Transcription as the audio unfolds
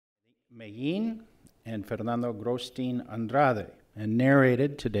Medellin and Fernando Grostin Andrade, and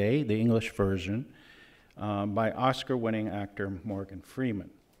narrated today, the English version, by Oscar-winning actor Morgan Freeman.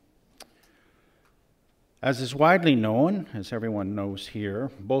 As is widely known, as everyone knows here,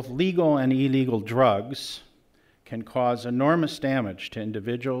 both legal and illegal drugs can cause enormous damage to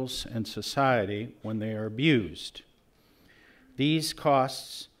individuals and society when they are abused. These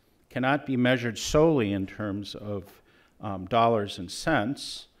costs cannot be measured solely in terms of dollars and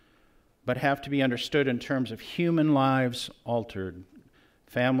cents, but have to be understood in terms of human lives altered,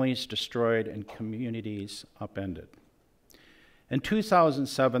 families destroyed, and communities upended. In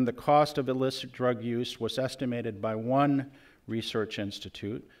 2007, the cost of illicit drug use was estimated by one research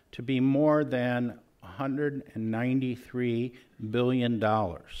institute to be more than $193 billion.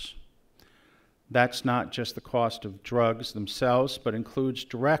 That's not just the cost of drugs themselves, but includes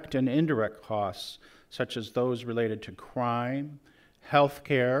direct and indirect costs, such as those related to crime,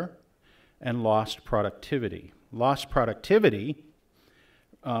 healthcare, and lost productivity. Lost productivity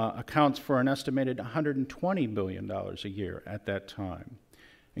accounts for an estimated $120 billion a year at that time,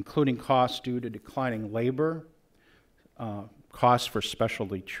 including costs due to declining labor, costs for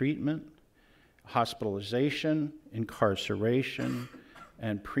specialty treatment, hospitalization, incarceration,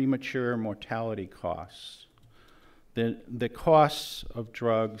 and premature mortality costs. The costs of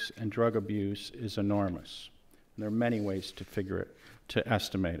drugs and drug abuse is enormous. There are many ways to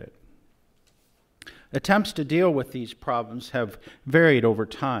estimate it. Attempts to deal with these problems have varied over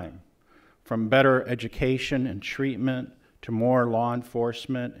time, from better education and treatment to more law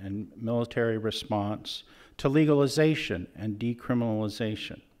enforcement and military response to legalization and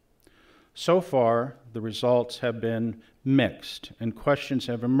decriminalization. So far, the results have been mixed, and questions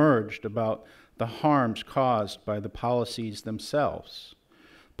have emerged about the harms caused by the policies themselves,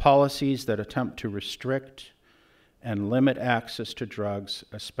 policies that attempt to restrict and limit access to drugs,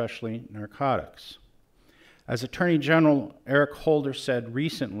 especially narcotics. As Attorney General Eric Holder said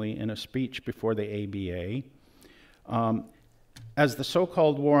recently in a speech before the ABA, as the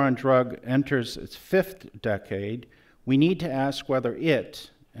so-called war on drug enters its 5th decade, we need to ask whether it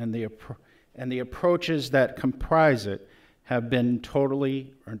and the approaches that comprise it have been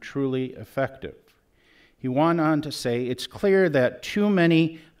totally or truly effective. He went on to say, it's clear that too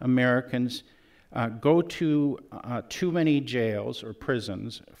many Americans go to too many jails or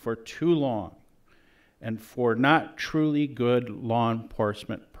prisons for too long and for not truly good law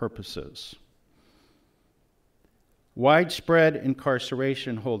enforcement purposes. Widespread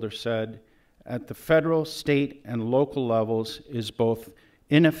incarceration, Holder said, at the federal, state, and local levels is both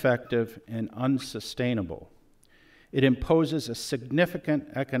ineffective and unsustainable. It imposes a significant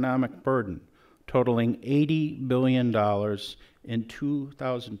economic burden, totaling $80 billion in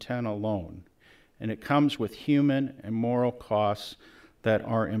 2010 alone, and it comes with human and moral costs that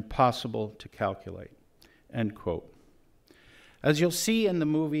are impossible to calculate. End quote. As you'll see in the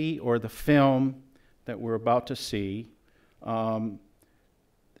movie or the film that we're about to see,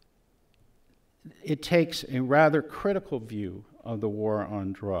 it takes a rather critical view of the war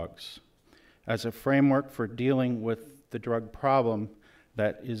on drugs as a framework for dealing with the drug problem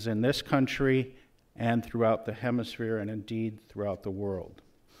that is in this country and throughout the hemisphere and indeed throughout the world.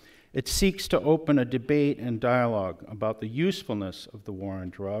 It seeks to open a debate and dialogue about the usefulness of the war on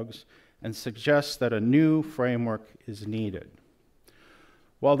drugs and suggests that a new framework is needed.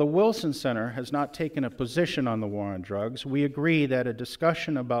 While the Wilson Center has not taken a position on the war on drugs, we agree that a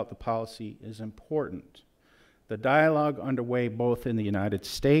discussion about the policy is important. The dialogue underway both in the United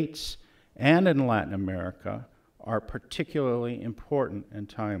States and in Latin America are particularly important and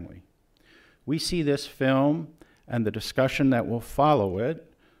timely. We see this film and the discussion that will follow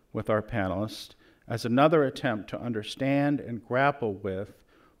it with our panelists as another attempt to understand and grapple with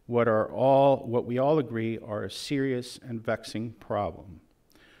what we all agree are a serious and vexing problem.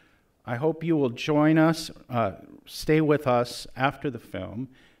 I hope you will join us, stay with us after the film,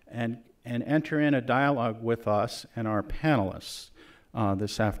 and enter in a dialogue with us and our panelists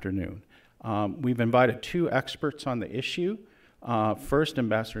this afternoon. We've invited 2 experts on the issue. First,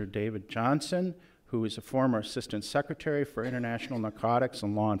 Ambassador David Johnson, who is a former Assistant Secretary for International Narcotics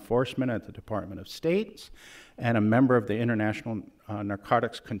and Law Enforcement at the Department of State, and a member of the International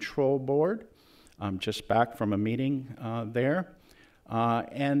Narcotics Control Board, just back from a meeting there.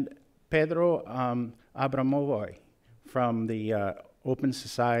 And Pedro Abramovoy from the Open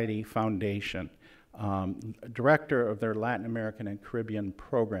Society Foundation, director of their Latin American and Caribbean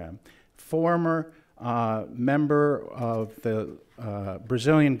program, former member of the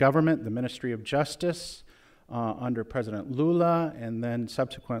Brazilian government, the Ministry of Justice, under President Lula, and then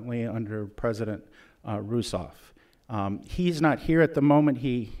subsequently under President Rousseff. He's not here at the moment.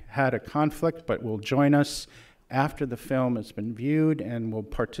 He had a conflict, but will join us after the film has been viewed and will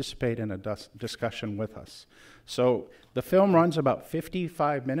participate in a discussion with us. So the film runs about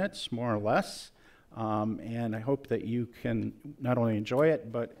 55 minutes, more or less, and I hope that you can not only enjoy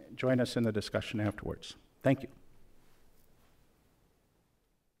it, but join us in the discussion afterwards. Thank you.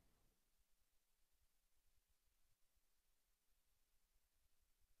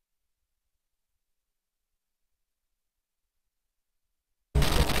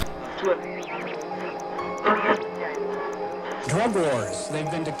 Drug wars.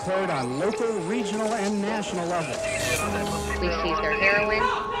 They've been declared on local, regional, and national levels. We seized their heroin.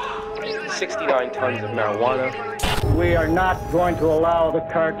 69 tons of marijuana. We are not going to allow the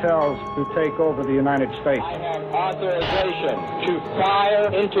cartels to take over the United States. I have authorization to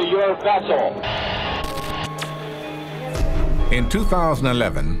fire into your vessel. In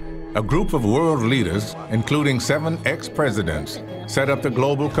 2011, a group of world leaders, including 7 ex-presidents, set up the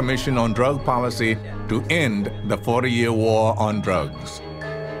Global Commission on Drug Policy to end the 40-year war on drugs.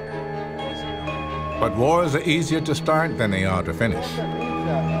 But wars are easier to start than they are to finish.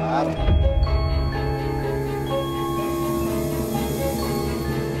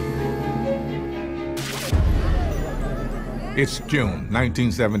 It's June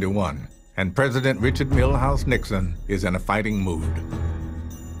 1971, and President Richard Milhous Nixon is in a fighting mood.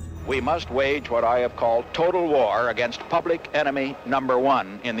 We must wage what I have called total war against public enemy number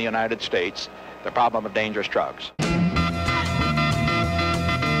 1 in the United States, the problem of dangerous drugs.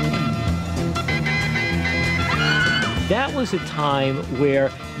 That was a time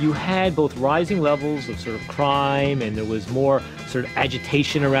where you had both rising levels of sort of crime, and there was more sort of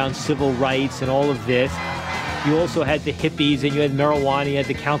agitation around civil rights and all of this. You also had the hippies, and you had marijuana, you had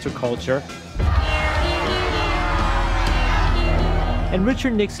the counterculture. And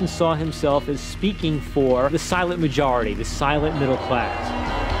Richard Nixon saw himself as speaking for the silent majority, the silent middle class.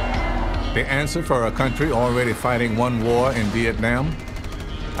 The answer for a country already fighting one war in Vietnam?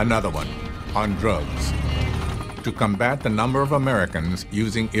 Another one, on drugs, to combat the number of Americans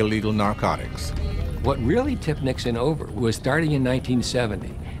using illegal narcotics. What really tipped Nixon over was starting in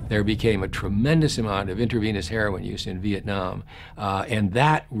 1970. There became a tremendous amount of intravenous heroin use in Vietnam, and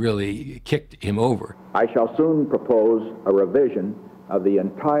that really kicked him over. I shall soon propose a revision of the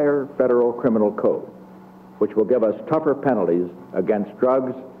entire federal criminal code, which will give us tougher penalties against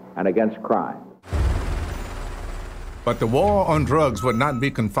drugs and against crime. But the war on drugs would not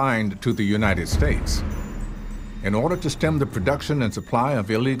be confined to the United States. In order to stem the production and supply of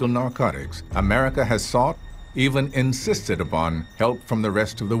illegal narcotics, America has sought, even insisted upon, help from the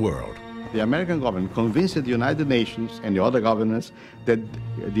rest of the world. The American government convinced the United Nations and the other governments that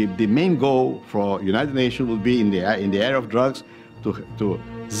the main goal for United Nations would be in the area of drugs to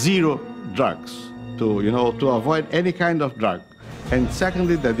zero drugs, to avoid any kind of drug. And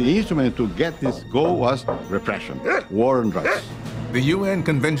secondly, that the instrument to get this goal was repression, war on drugs. The UN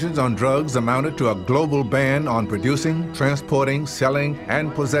Conventions on Drugs amounted to a global ban on producing, transporting, selling,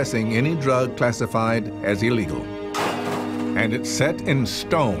 and possessing any drug classified as illegal. And it set in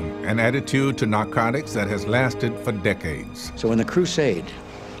stone an attitude to narcotics that has lasted for decades. So in the crusade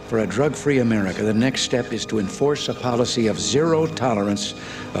for a drug-free America, the next step is to enforce a policy of zero tolerance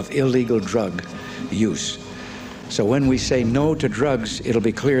of illegal drug use. So when we say no to drugs, it'll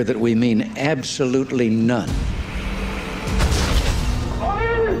be clear that we mean absolutely none.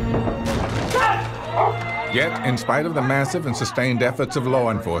 Yet, in spite of the massive and sustained efforts of law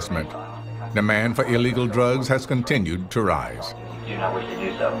enforcement, demand for illegal drugs has continued to rise. Do not wish to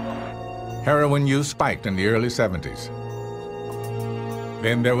do so. Heroin use spiked in the early 70s.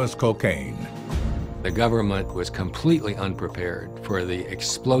 Then there was cocaine. The government was completely unprepared for the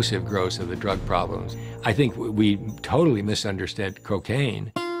explosive growth of the drug problems. I think we totally misunderstood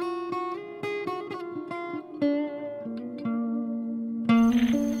cocaine.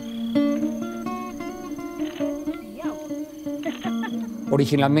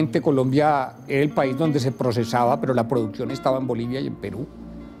 Originalmente Colombia era el país donde se procesaba, pero la producción estaba en Bolivia y en Perú.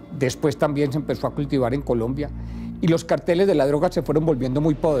 Después también se empezó a cultivar en Colombia y los carteles de la droga se fueron volviendo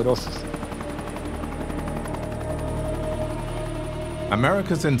muy poderosos.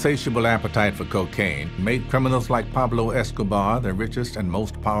 America's insatiable appetite for cocaine made criminals like Pablo Escobar the richest and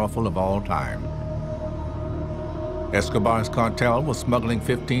most powerful of all time. Escobar's cartel was smuggling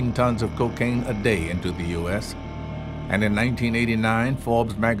 15 tons of cocaine a day into the U.S., and in 1989,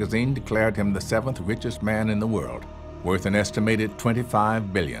 Forbes magazine declared him the 7th richest man in the world, worth an estimated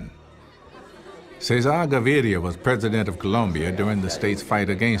 $25 billion. Cesar Gaviria was president of Colombia during the state's fight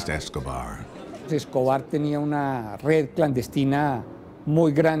against Escobar. Escobar tenía una red clandestina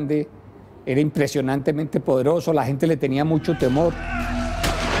muy grande Era impresionantemente poderoso, la gente le tenía mucho temor.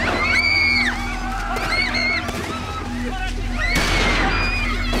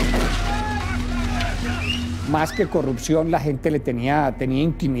 Más que corrupción, la gente le tenía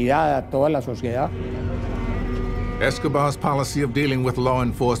intimidad a toda la sociedad. Escobar's policy of dealing with law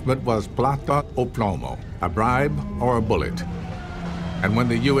enforcement was plata o plomo, a bribe or a bullet. And when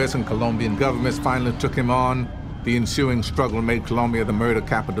the U.S. and Colombian governments finally took him on, the ensuing struggle made Colombia the murder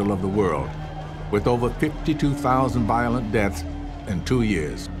capital of the world, with over 52,000 violent deaths in 2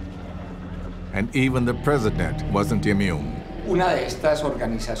 years. And even the president wasn't immune. Una de estas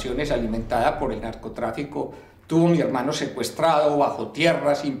organizaciones alimentada por el narcotráfico tuvo a mi hermano secuestrado bajo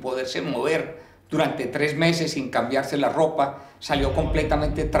tierra sin poderse mover durante 3 meses sin cambiarse la ropa, salió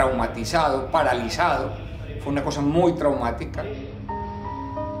completamente traumatizado, paralizado, fue una cosa muy traumática.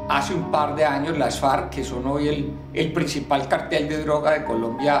 Hace un par de años las FARC, que son hoy el principal cartel de droga de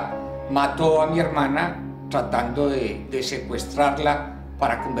Colombia, mató a mi hermana tratando de secuestrarla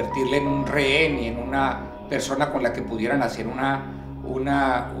para convertirla en un rehén y en una persona con la que pudieran hacer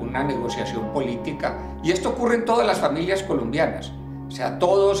una negociación política. Y esto ocurre en todas las familias colombianas. O sea,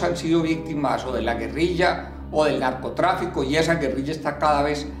 todos han sido víctimas o de la guerrilla o del narcotráfico, y esa guerrilla está cada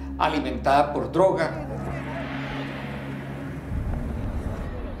vez alimentada por droga.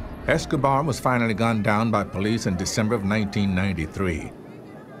 Escobar was finally gunned down by police in December of 1993.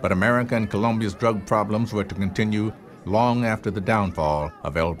 But America and Colombia's drug problems were to continue long after the downfall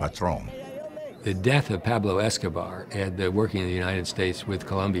of El Patron. The death of Pablo Escobar and the working in the United States with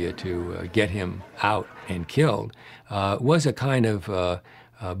Colombia to get him out and killed was a kind of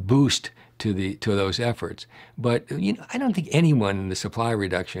boost to those efforts. But I don't think anyone in the supply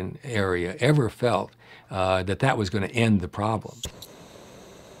reduction area ever felt that was going to end the problem.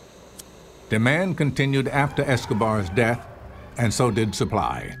 Demand continued after Escobar's death, and so did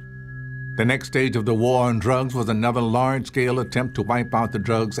supply. The next stage of the war on drugs was another large-scale attempt to wipe out the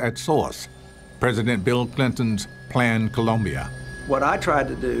drugs at source. President Bill Clinton's Plan Colombia. What I tried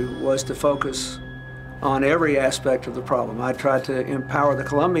to do was to focus on every aspect of the problem. I tried to empower the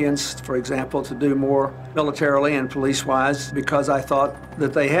Colombians, for example, to do more militarily and police-wise because I thought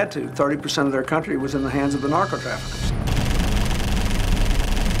that they had to. 30% of their country was in the hands of the narco-traffickers.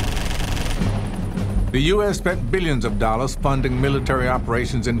 The U.S. spent billions of dollars funding military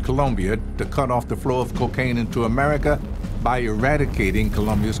operations in Colombia to cut off the flow of cocaine into America by eradicating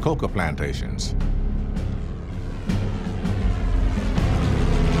Colombia's coca plantations.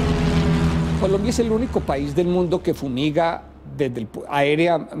 Colombia es el único país del mundo que fumiga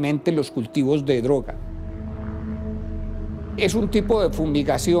aéreamente los cultivos de droga. Es un tipo de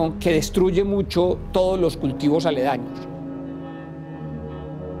fumigación que destruye mucho todos los cultivos aledaños.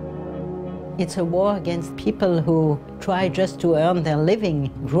 It's a war against people who try just to earn their living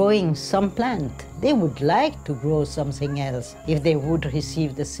growing some plant. They would like to grow something else if they would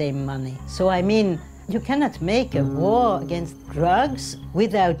receive the same money. So I mean, you cannot make a war against drugs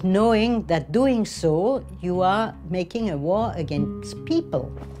without knowing that doing so, you are making a war against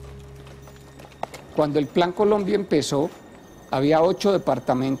people. Cuando el Plan Colombia empezó, había 8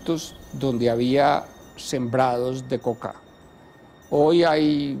 departamentos donde había sembrados de coca. Hoy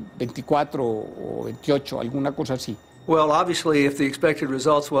hay 24 o 28, alguna cosa así. Well, obviously, if the expected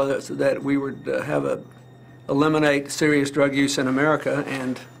results was that we would eliminate serious drug use in America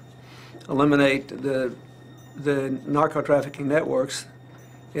and eliminate the narco-trafficking networks,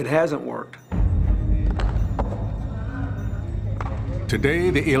 it hasn't worked.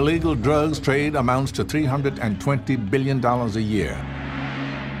 Today, the illegal drugs trade amounts to $320 billion a year.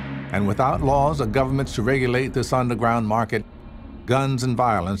 And without laws or governments to regulate this underground market, guns and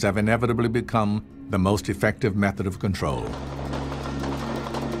violence have inevitably become the most effective method of control.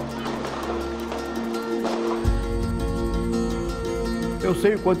 Eu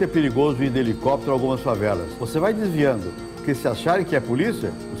sei o quanto é perigoso ir de helicóptero a algumas favelas. Você vai desviando, porque se acharem que é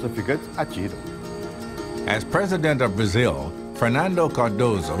polícia, os traficantes atiram. As president of Brazil, Fernando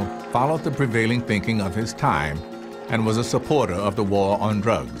Cardoso followed the prevailing thinking of his time and was a supporter of the war on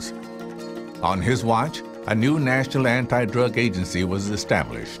drugs. On his watch, a new national anti-drug agency was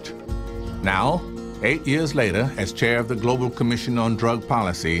established. Now, 8 years later, as chair of the Global Commission on Drug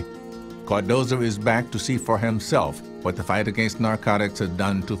Policy, Cardoso is back to see for himself what the fight against narcotics has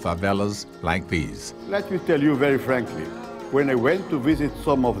done to favelas like these. Let me tell you very frankly, when I went to visit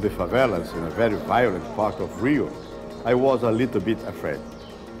some of the favelas in a very violent part of Rio, I was a little bit afraid.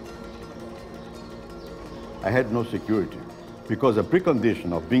 I had no security, because a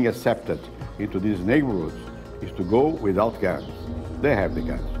precondition of being accepted into these neighborhoods is to go without guns. They have the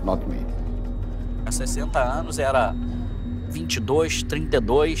guns, not me. Há 60 anos era 22,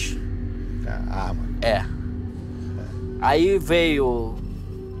 32, a arma. É. Aí veio,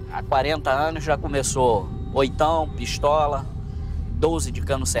 há 40 anos já começou oitão, pistola, 12 de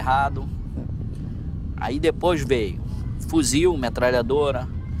cano cerrado. Aí depois veio fuzil, metralhadora,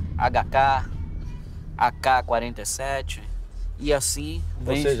 HK, AK-47 e assim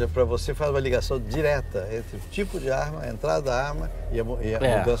vem... Ou seja, para você faz uma ligação direta entre o tipo de arma, a entrada da arma e a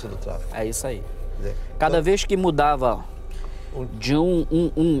mudança do tráfico. É isso aí. Cada vez que mudava de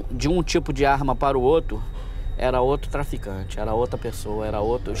um tipo de arma para o outro, era outro traficante, era outra pessoa, era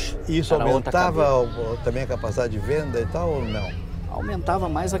outros... Isso aumentava também a capacidade de venda e tal ou não? Aumentava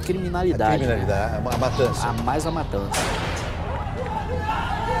mais a criminalidade. A criminalidade, né? A matança. Mais a matança.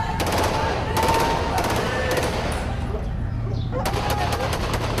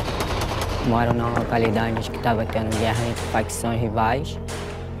 Moro numa localidade que estava tendo guerra entre facções rivais.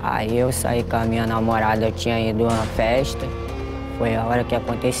 Aí eu saí com a minha namorada, eu tinha ido a uma festa. Foi a hora que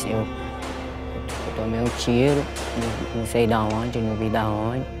aconteceu. Eu tomei um tiro, não sei da onde, não vi da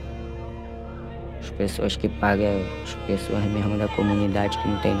onde. As pessoas que pagam, as pessoas mesmo da comunidade que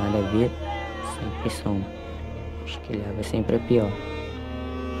não tem nada a ver, sempre são os que levam sempre a pior.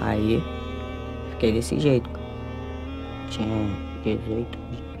 Aí fiquei desse jeito. Tinha 18,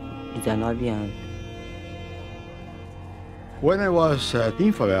 19 anos. When I was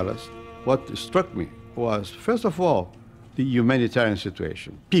in favelas, what struck me was, first of all, the humanitarian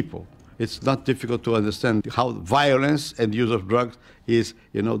situation. People. It's not difficult to understand how violence and use of drugs is,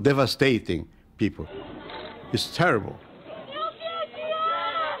 devastating people. It's terrible.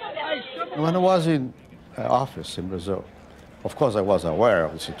 When I was in office in Brazil, of course I was aware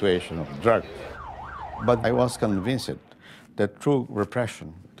of the situation of drugs, but I was convinced that through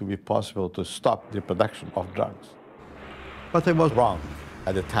repression to be possible to stop the production of drugs. But I was wrong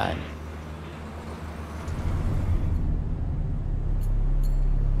at the time.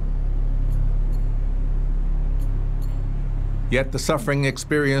 Yet the suffering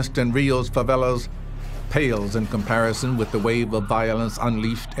experienced in Rio's favelas pales in comparison with the wave of violence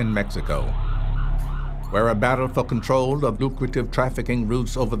unleashed in Mexico, where a battle for control of lucrative trafficking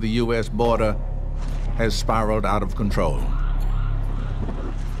routes over the U.S. border has spiraled out of control.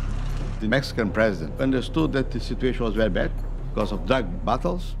 The Mexican president understood that the situation was very bad because of drug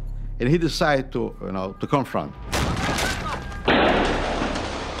battles, and he decided to confront.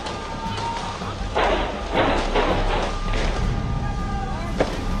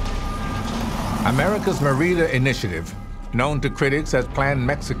 America's Merida Initiative, known to critics as Plan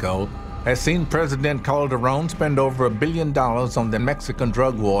Mexico, has seen President Calderon spend over $1 billion on the Mexican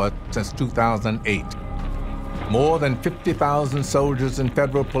drug war since 2008. More than 50,000 soldiers and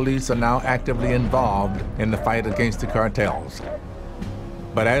federal police are now actively involved in the fight against the cartels.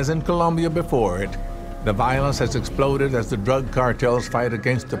 But as in Colombia before it, the violence has exploded as the drug cartels fight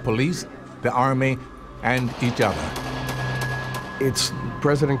against the police, the army, and each other. It's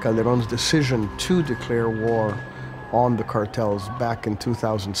President Calderon's decision to declare war on the cartels back in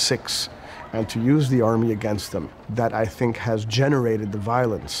 2006 and to use the army against them that I think has generated the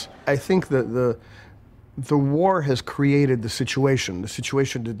violence. I think that the war has created the situation. The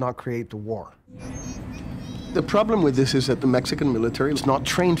situation did not create the war. The problem with this is that the Mexican military is not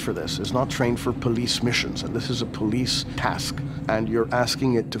trained for this. It's not trained for police missions, and this is a police task. And you're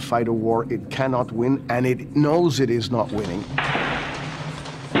asking it to fight a war it cannot win, and it knows it is not winning.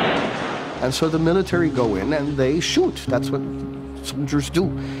 And so the military go in and they shoot. That's what soldiers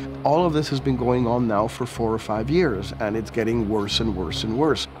do. All of this has been going on now for 4 or 5 years, and it's getting worse and worse and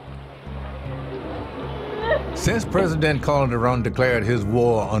worse. Since President Calderon declared his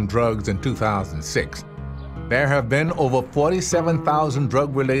war on drugs in 2006, there have been over 47,000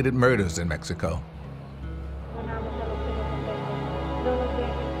 drug-related murders in Mexico.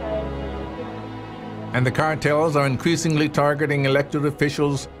 And the cartels are increasingly targeting elected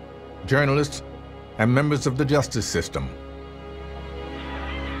officials, journalists, and members of the justice system.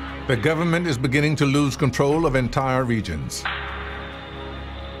 The government is beginning to lose control of entire regions.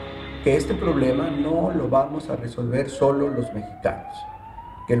 Que este problema no lo vamos a resolver solo los mexicanos.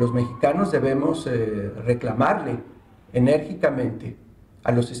 Que los mexicanos debemos reclamarle enérgicamente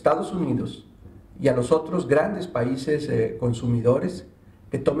a los Estados Unidos y a los otros grandes países consumidores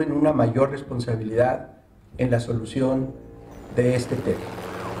que tomen una mayor responsabilidad en la solución de este tema.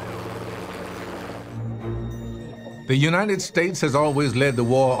 The United States has always led the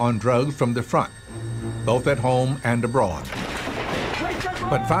war on drugs from the front, both at home and abroad.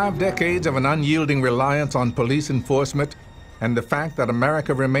 But 5 decades of an unyielding reliance on police enforcement and the fact that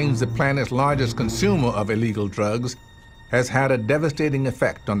America remains the planet's largest consumer of illegal drugs has had a devastating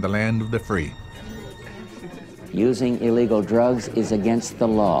effect on the land of the free. Using illegal drugs is against the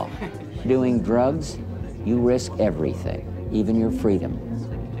law. doing drugs, you risk everything, even your freedom.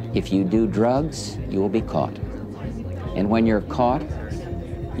 If you do drugs, you will be caught. And when you're caught,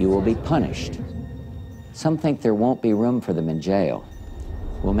 you will be punished. Some think there won't be room for them in jail.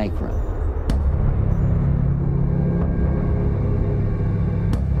 We'll make room.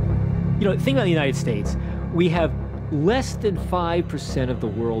 You know, think about the United States. We have less than 5% of the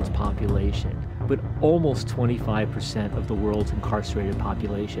world's population, but almost 25% of the world's incarcerated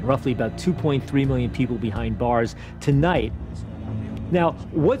population, roughly about 2.3 million people behind bars tonight. Now,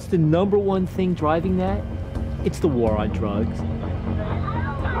 what's the number one thing driving that? It's the war on drugs.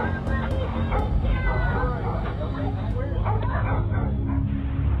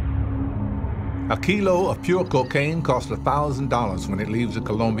 A kilo of pure cocaine costs $1,000 when it leaves a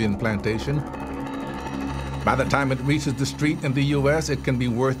Colombian plantation. By the time it reaches the street in the U.S., it can be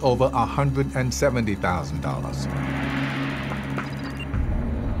worth over $170,000.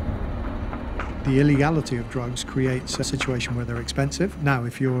 The illegality of drugs creates a situation where they're expensive. Now,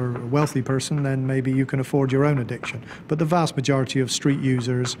 if you're a wealthy person, then maybe you can afford your own addiction. But the vast majority of street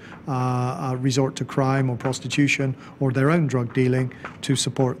users resort to crime or prostitution or their own drug dealing to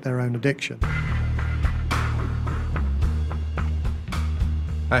support their own addiction.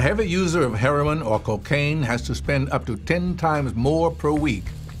 A heavy user of heroin or cocaine has to spend up to 10 times more per week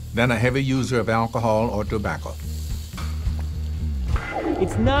than a heavy user of alcohol or tobacco.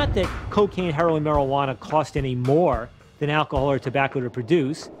 It's not that cocaine, heroin, marijuana cost any more than alcohol or tobacco to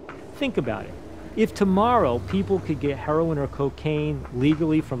produce. Think about it. If tomorrow people could get heroin or cocaine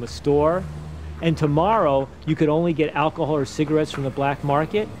legally from a store, and tomorrow you could only get alcohol or cigarettes from the black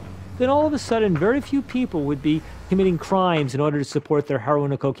market, then all of a sudden very few people would be committing crimes in order to support their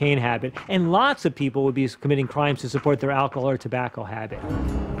heroin or cocaine habit, and lots of people would be committing crimes to support their alcohol or tobacco habit.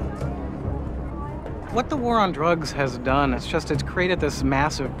 What the war on drugs has done is it's created this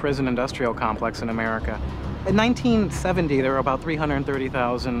massive prison industrial complex in America. In 1970, there were about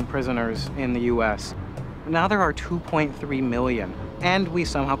 330,000 prisoners in the U.S. Now there are 2.3 million, and we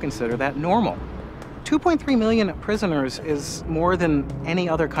somehow consider that normal. 2.3 million prisoners is more than any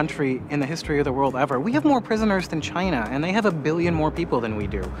other country in the history of the world ever. We have more prisoners than China, and they have 1 billion more people than we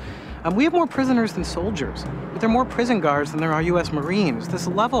do. We have more prisoners than soldiers, but there are more prison guards than there are U.S. Marines. This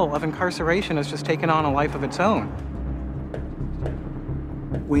level of incarceration has just taken on a life of its own.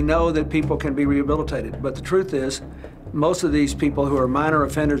 We know that people can be rehabilitated, but the truth is, most of these people who are minor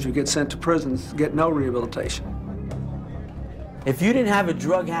offenders who get sent to prisons get no rehabilitation. If you didn't have a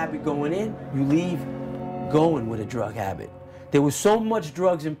drug habit going in, you leave going with a drug habit. There was so much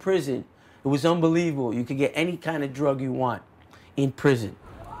drugs in prison, it was unbelievable. You could get any kind of drug you want in prison.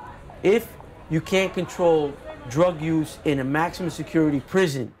 If you can't control drug use in a maximum security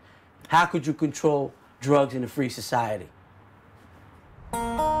prison, how could you control drugs in a free society?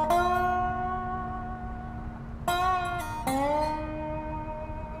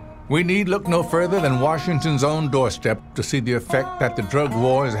 We need look no further than Washington's own doorstep to see the effect that the drug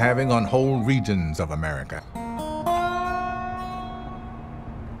war is having on whole regions of America.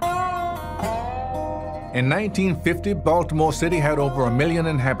 In 1950, Baltimore City had over 1 million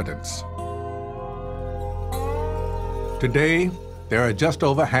inhabitants. Today, there are just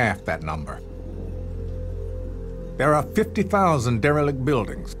over half that number. There are 50,000 derelict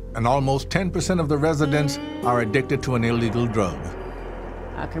buildings, and almost 10% of the residents are addicted to an illegal drug.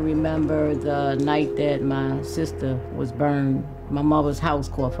 I can remember the night that my sister was burned. My mother's house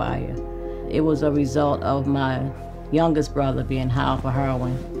caught fire. It was a result of my youngest brother being high for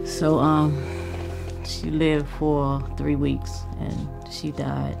heroin. So she lived for 3 weeks and she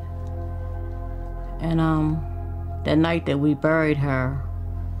died. And that night that we buried her,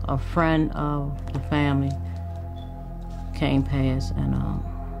 a friend of the family came past and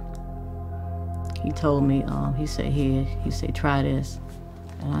he told me, he said, try this.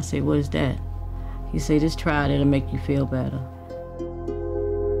 And I said, what is that? He said, just try it, it'll make you feel better.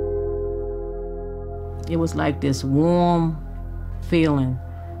 It was like this warm feeling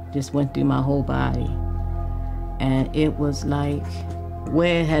just went through my whole body. And it was like,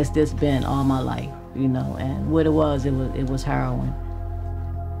 where has this been all my life, you know? And what it was heroin.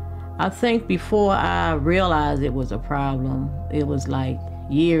 I think before I realized it was a problem, it was like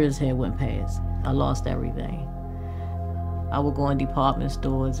years had went past. I lost everything. I would go in department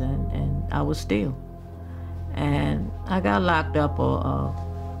stores and I would steal. And I got locked up a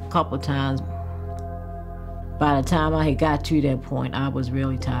couple times. By the time I had got to that point, I was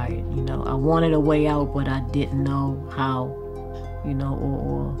really tired, you know. I wanted a way out, but I didn't know how, you know,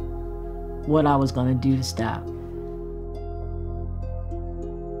 or what I was gonna do to stop.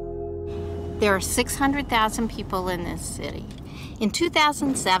 There are 600,000 people in this city. In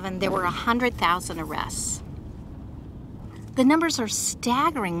 2007, there were 100,000 arrests. The numbers are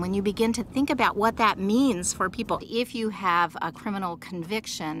staggering when you begin to think about what that means for people. If you have a criminal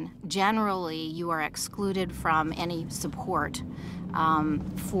conviction, generally you are excluded from any support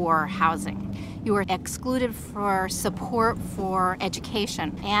for housing. You are excluded for support for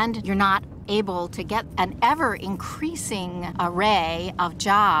education, and you're not able to get an ever-increasing array of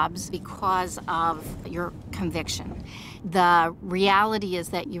jobs because of your conviction. The reality is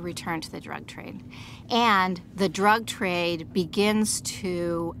that you return to the drug trade. And the drug trade begins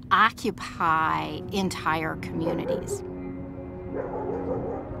to occupy entire communities.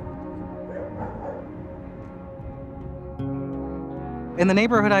 In the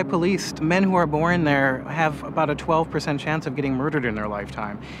neighborhood I policed, men who are born there have about a 12% chance of getting murdered in their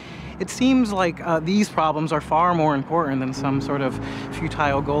lifetime. It seems like these problems are far more important than some sort of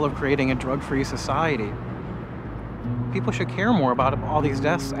futile goal of creating a drug-free society. People should care more about all these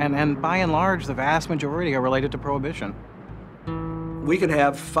deaths, and by and large, the vast majority are related to prohibition. We could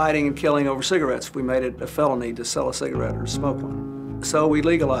have fighting and killing over cigarettes if we made it a felony to sell a cigarette or smoke one. So we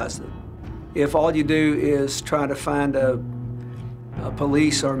legalized it. If all you do is try to find a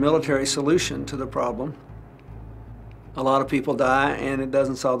police or military solution to the problem, a lot of people die and it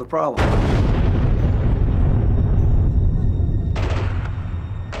doesn't solve the problem.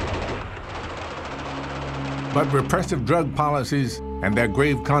 But repressive drug policies and their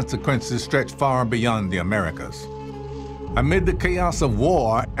grave consequences stretch far beyond the Americas. Amid the chaos of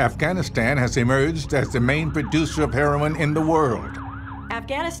war, Afghanistan has emerged as the main producer of heroin in the world.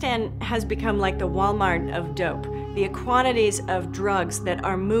 Afghanistan has become like the Walmart of dope. The quantities of drugs that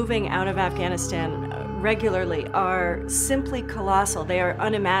are moving out of Afghanistan regularly are simply colossal. They are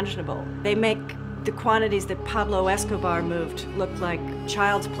unimaginable. They make the quantities that Pablo Escobar moved look like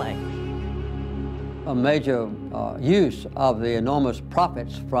child's play. A major use of the enormous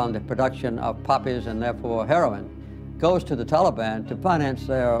profits from the production of poppies and therefore heroin goes to the Taliban to finance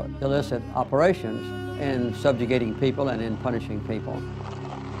their illicit operations in subjugating people and in punishing people.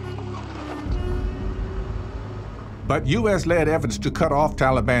 But U.S.-led efforts to cut off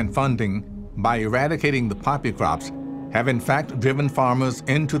Taliban funding by eradicating the poppy crops have in fact driven farmers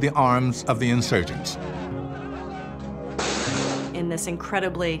into the arms of the insurgents. In this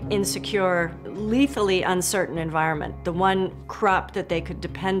incredibly insecure, lethally uncertain environment, the one crop that they could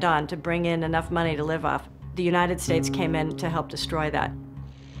depend on to bring in enough money to live off, the United States came in to help destroy that.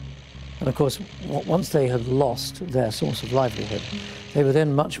 And of course, once they had lost their source of livelihood, they were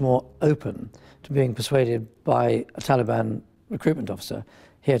then much more open to being persuaded by a Taliban recruitment officer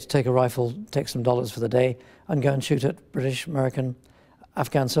here to take a rifle, take some dollars for the day, and go and shoot at British, American,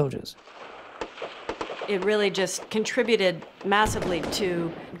 Afghan soldiers. It really just contributed massively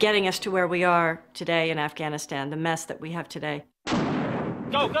to getting us to where we are today in Afghanistan, the mess that we have today.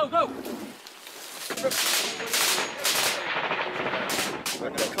 Go, go, go!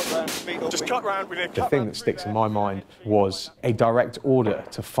 Just cut round with it. The thing that sticks in my mind was a direct order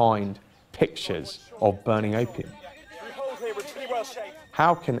to find pictures of burning opium.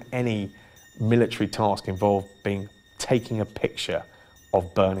 How can any military task involve taking a picture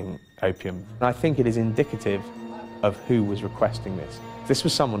of burning opium? And I think it is indicative of who was requesting this. This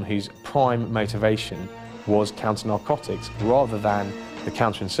was someone whose prime motivation was counter-narcotics rather than the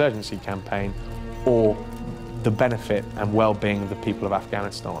counterinsurgency campaign or the benefit and well-being of the people of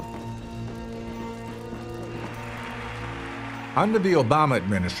Afghanistan. Under the Obama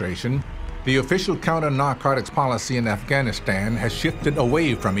administration, the official counter-narcotics policy in Afghanistan has shifted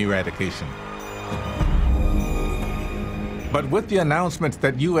away from eradication. But with the announcement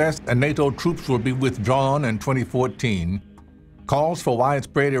that U.S. and NATO troops will be withdrawn in 2014, calls for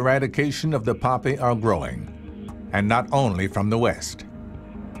widespread eradication of the poppy are growing, and not only from the West.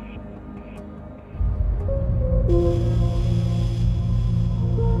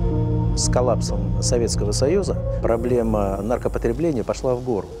 С коллапсом Советского Союза проблема наркопотребления пошла в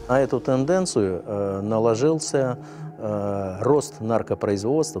гору. На эту тенденцию наложился рост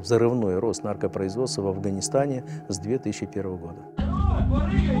наркопроизводства, взрывной рост наркопроизводства в Афганистане с 2001 года.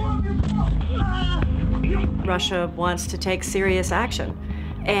 Russia wants to take serious action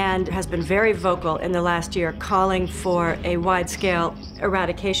and has been very vocal in the last year calling for a wide-scale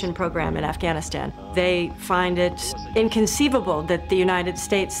eradication program in Afghanistan. They find it inconceivable that the United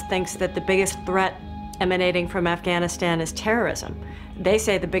States thinks that the biggest threat emanating from Afghanistan is terrorism. They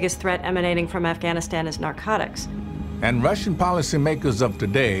say the biggest threat emanating from Afghanistan is narcotics. And Russian policymakers of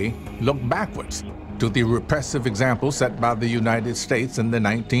today look backwards to the repressive example set by the United States in the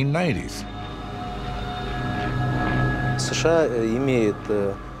 1990s. США имеет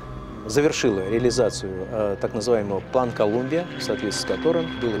завершила реализацию так называемого «План Колумбия», в соответствии с которым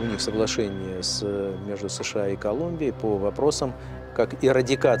было у них соглашение между США и Колумбией по вопросам как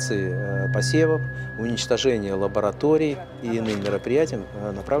эрадикации посевов, уничтожения лабораторий и иным мероприятиям,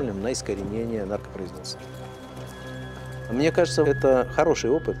 направленным на искоренение наркопроизводства. Мне кажется, это хороший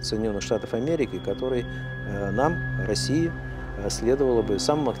опыт Соединенных Штатов Америки, который нам, России, следовало бы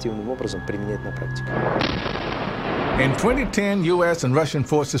самым активным образом применять на практике. In 2010, U.S. and Russian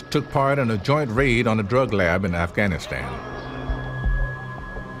forces took part in a joint raid on a drug lab in Afghanistan.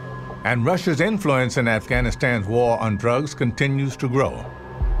 And Russia's influence in Afghanistan's war on drugs continues to grow.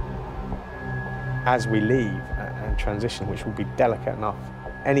 As we leave and transition, which will be delicate enough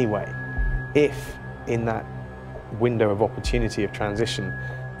anyway, if in that window of opportunity of transition,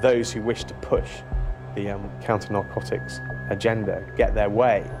 those who wish to push the counter-narcotics agenda get their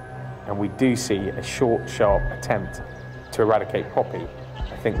way, and we do see a short, sharp attempt to eradicate poppy,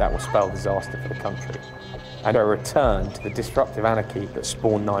 I think that will spell disaster for the country. And a return to the destructive anarchy that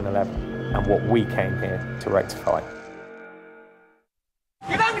spawned 9/11 and what we came here to rectify.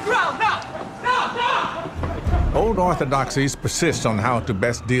 Get on the ground, now! Now! Old orthodoxies persist on how to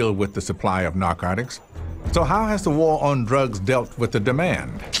best deal with the supply of narcotics. So how has the war on drugs dealt with the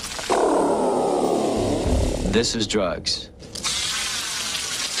demand? This is drugs.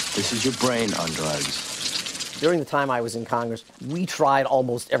 This is your brain on drugs. During the time I was in Congress, we tried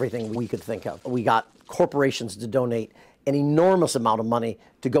almost everything we could think of. We got corporations to donate an enormous amount of money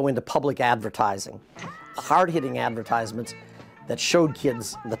to go into public advertising, hard-hitting advertisements that showed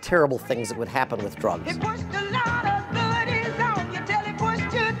kids the terrible things that would happen with drugs.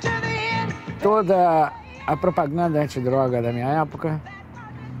 Toda a propaganda antidroga da minha época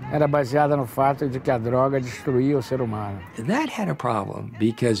era baseada no fato de que a droga destruía o ser humano. That had a problem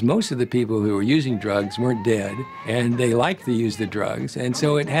because most of the people who were using drugs weren't dead, and they liked to use the drugs, and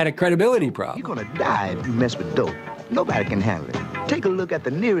so it had a credibility problem. You're gonna die if you mess with dope. Nobody can handle it. Take a look at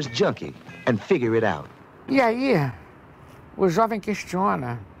the nearest junkie and figure it out. E aí, o jovem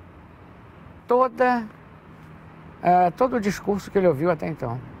questiona todo o discurso que ele ouviu até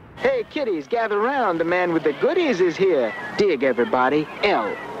então. Hey, kiddies, gather around. The man with the goodies is here. Dig, everybody.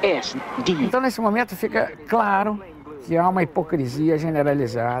 LSD. Então, nesse momento, fica claro que há uma hipocrisia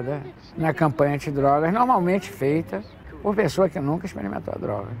generalizada na campanha antidrogas, normalmente feita por pessoa que nunca experimentou a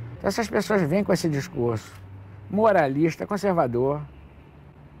droga. Então, essas pessoas vêm com esse discurso moralista, conservador,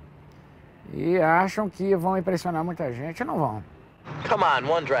 e acham que vão impressionar muita gente, não vão. Come on,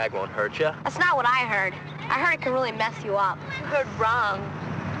 one drag won't hurt you. That's not what I heard. I heard it can really mess you up. You heard wrong.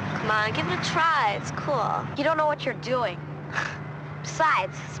 Come on, give it a try. It's cool. You don't know what you're doing.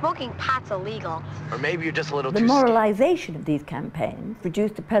 Besides, smoking pot's illegal. Or maybe you're just a little too... The moralization of these campaigns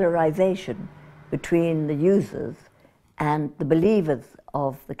produced a polarization between the users and the believers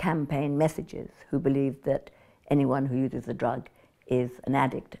of the campaign messages, who believe that anyone who uses a drug is an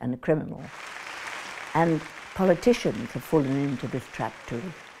addict and a criminal. And politicians have fallen into this trap too.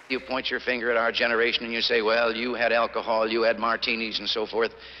 You point your finger at our generation and you say, well, you had alcohol, you had martinis and so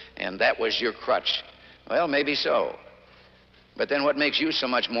forth, and that was your crutch. Well, maybe so. But then what makes you so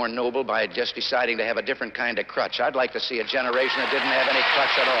much more noble by just deciding to have a different kind of crutch? I'd like to see a generation that didn't have any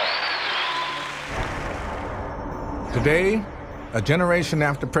crutch at all. Today, a generation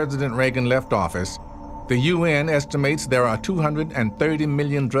after President Reagan left office, the UN estimates there are 230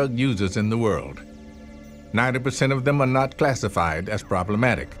 million drug users in the world. 90% of them are not classified as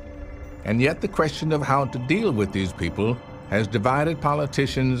problematic. And yet the question of how to deal with these people has divided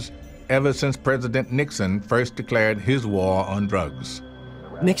politicians ever since President Nixon first declared his war on drugs.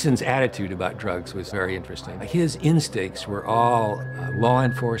 Nixon's attitude about drugs was very interesting. His instincts were all law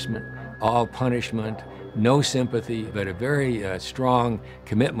enforcement, all punishment, no sympathy, but a very strong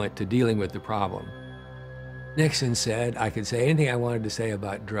commitment to dealing with the problem. Nixon said I could say anything I wanted to say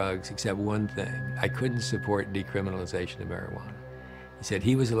about drugs except one thing. I couldn't support decriminalization of marijuana. He said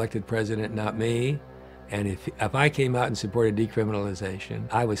he was elected president, not me, and if I came out and supported decriminalization,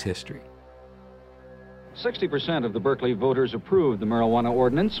 I was history. 60% of the Berkeley voters approved the marijuana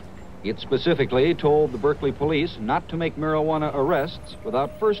ordinance. It specifically told the Berkeley police not to make marijuana arrests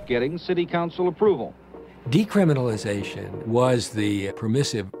without first getting city council approval. Decriminalization was the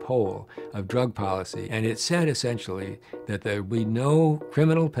permissive pole of drug policy, and it said essentially that there would be no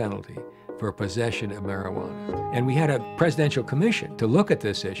criminal penalty for possession of marijuana. And we had a presidential commission to look at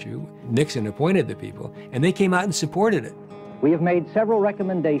this issue. Nixon appointed the people, and they came out and supported it. We have made several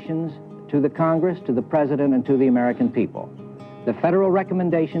recommendations to the Congress, to the President, and to the American people. The federal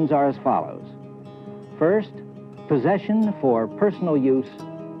recommendations are as follows. First, possession for personal use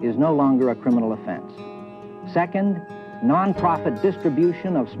is no longer a criminal offense. Second, non-profit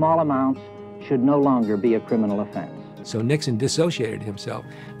distribution of small amounts should no longer be a criminal offense. So Nixon dissociated himself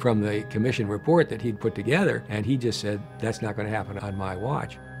from the commission report that he'd put together, and he just said, that's not going to happen on my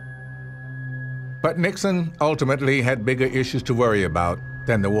watch. But Nixon ultimately had bigger issues to worry about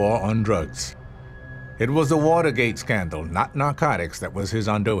than the war on drugs. It was the Watergate scandal, not narcotics, that was his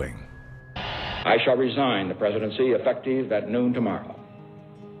undoing. I shall resign the presidency effective at noon tomorrow.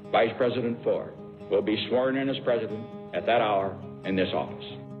 Vice President Ford will be sworn in as president at that hour in this office.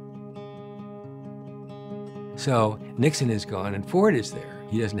 So Nixon is gone and Ford is there.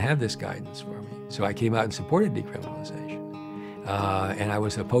 He doesn't have this guidance for me. So I came out and supported decriminalization. And I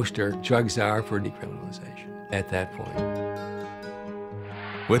was a poster drug czar for decriminalization at that point.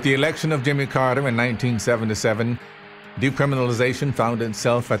 With the election of Jimmy Carter in 1977, decriminalization found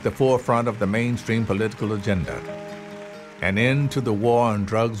itself at the forefront of the mainstream political agenda. An end to the war on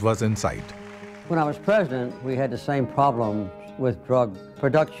drugs was in sight. When I was president, we had the same problem with drug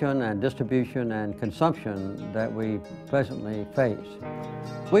production and distribution and consumption that we presently face.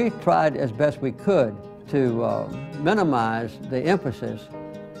 We tried as best we could to minimize the emphasis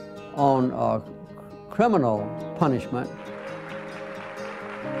on criminal punishment.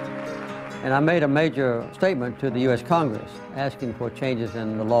 And I made a major statement to the U.S. Congress asking for changes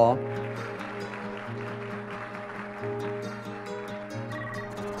in the law.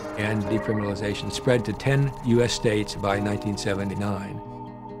 And decriminalization spread to 10 U.S. states by 1979.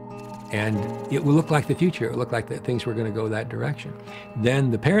 And it would look like the future. It looked like that things were going to go that direction. Then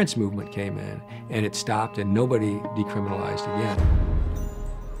the parents' movement came in, and it stopped, and nobody decriminalized again.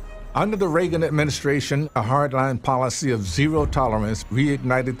 Under the Reagan administration, a hardline policy of zero tolerance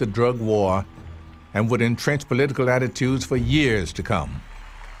reignited the drug war and would entrench political attitudes for years to come.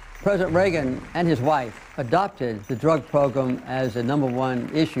 President Reagan and his wife adopted the drug program as the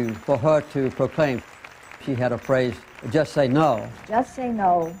 #1 issue for her to proclaim. She had a phrase, just say no. Just say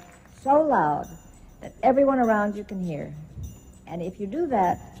no so loud that everyone around you can hear. And if you do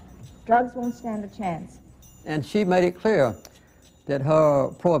that, drugs won't stand a chance. And she made it clear that her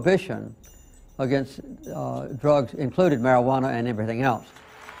prohibition against drugs included marijuana and everything else.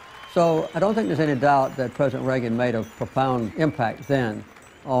 So I don't think there's any doubt that President Reagan made a profound impact then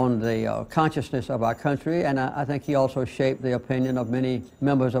on the consciousness of our country, and I think he also shaped the opinion of many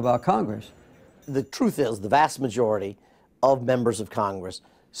members of our Congress. The truth is, the vast majority of members of Congress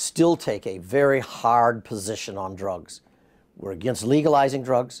still take a very hard position on drugs. We're against legalizing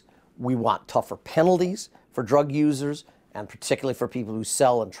drugs. We want tougher penalties for drug users, and particularly for people who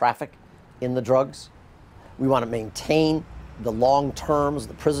sell and traffic in the drugs. We want to maintain the long terms,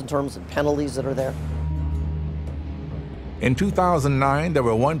 the prison terms and penalties that are there. In 2009, there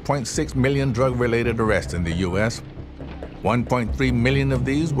were 1.6 million drug-related arrests in the U.S. 1.3 million of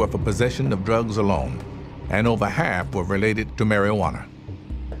these were for possession of drugs alone, and over half were related to marijuana.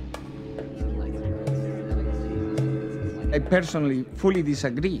 I personally fully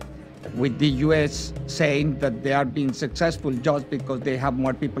disagree with the U.S. saying that they are being successful just because they have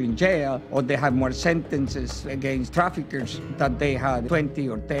more people in jail or they have more sentences against traffickers than they had 20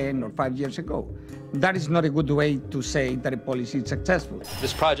 or 10 or 5 years ago. That is not a good way to say that a policy is successful.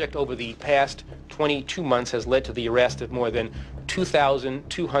 This project over the past 22 months has led to the arrest of more than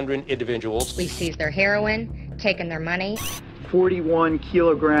 2,200 individuals. We've seized their heroin, taken their money. 41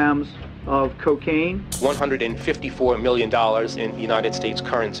 kilograms of cocaine. $154 million in United States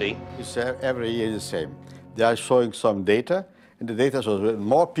currency. It's every year the same. They are showing some data, and the data shows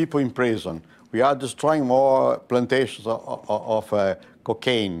more people in prison. We are destroying more plantations of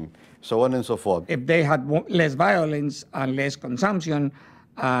cocaine, so on and so forth. If they had less violence and less consumption,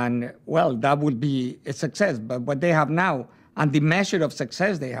 and well, that would be a success. But what they have now, and the measure of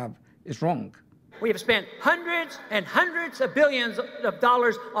success they have, is wrong. We have spent hundreds and hundreds of billions of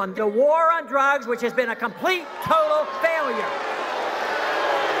dollars on the war on drugs, which has been a complete, total failure.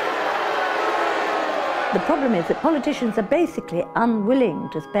 The problem is that politicians are basically unwilling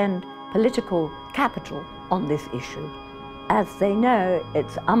to spend political capital on this issue, as they know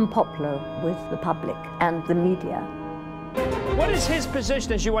it's unpopular with the public and the media. What is his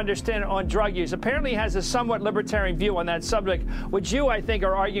position, as you understand it, on drug use? Apparently he has a somewhat libertarian view on that subject, which you, I think,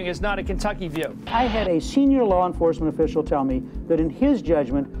 are arguing is not a Kentucky view. I had a senior law enforcement official tell me that in his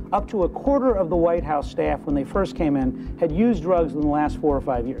judgment, up to a quarter of the White House staff, when they first came in, had used drugs in the last 4 or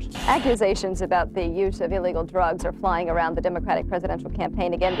 5 years. Accusations about the use of illegal drugs are flying around the Democratic presidential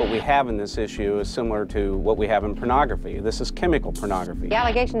campaign again. What we have in this issue is similar to what we have in pornography. This is chemical pornography. The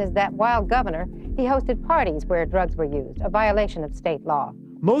allegation is that while governor, he hosted parties where drugs were used, a violation of state law.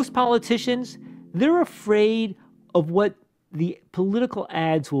 Most politicians, they're afraid of what the political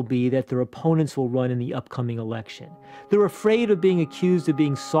ads will be that their opponents will run in the upcoming election. They're afraid of being accused of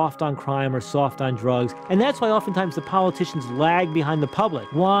being soft on crime or soft on drugs, and that's why oftentimes the politicians lag behind the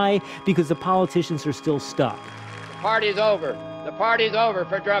public. Why? Because the politicians are still stuck. The party's over. The party's over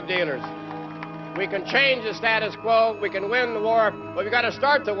for drug dealers. We can change the status quo, we can win the war, but we've got to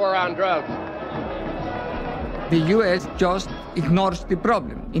start the war on drugs. The U.S. just ignores the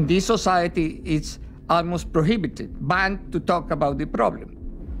problem. In this society, it's almost prohibited, banned to talk about the problem.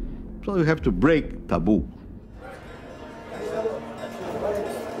 So you have to break taboo.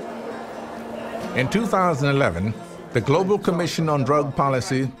 In 2011, the Global Commission on Drug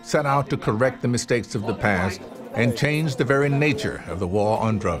Policy set out to correct the mistakes of the past and change the very nature of the war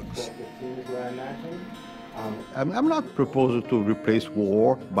on drugs. I'm not proposing to replace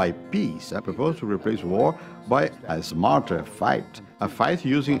war by peace. I propose to replace war by a smarter fight. A fight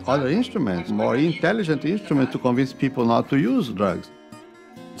using other instruments, more intelligent instruments to convince people not to use drugs.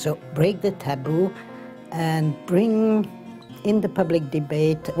 So break the taboo and bring in the public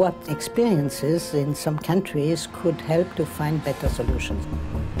debate what experiences in some countries could help to find better solutions.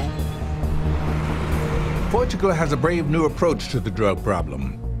 Portugal has a brave new approach to the drug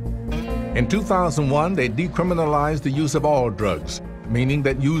problem. In 2001, they decriminalized the use of all drugs, meaning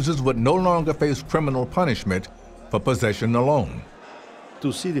that users would no longer face criminal punishment for possession alone.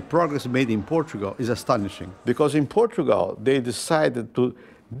 To see the progress made in Portugal is astonishing, because in Portugal they decided to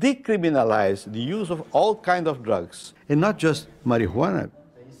decriminalize the use of all kinds of drugs, and not just marijuana.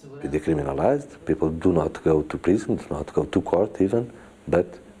 Decriminalized, people do not go to prison, do not go to court even,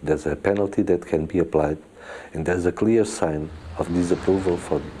 but there's a penalty that can be applied, and there's a clear sign of disapproval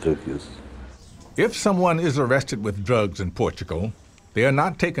for drug use. If someone is arrested with drugs in Portugal, they are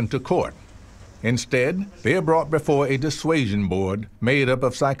not taken to court. Instead, they are brought before a dissuasion board made up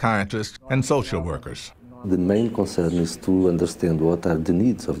of psychiatrists and social workers. The main concern is to understand what are the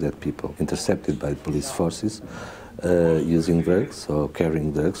needs of that people intercepted by police forces using drugs or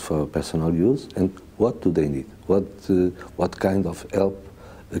carrying drugs for personal use, and what do they need? What kind of help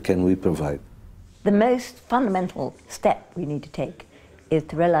can we provide? The most fundamental step we need to take is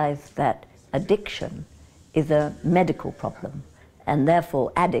to realize that addiction is a medical problem, and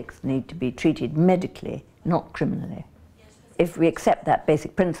therefore addicts need to be treated medically, not criminally. If we accept that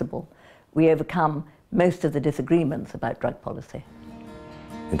basic principle, we overcome most of the disagreements about drug policy.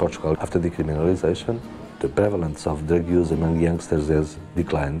 In Portugal, after decriminalization, the prevalence of drug use among youngsters has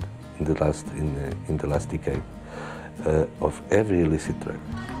declined in the last decade of every illicit drug.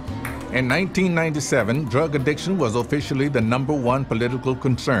 In 1997, drug addiction was officially the #1 political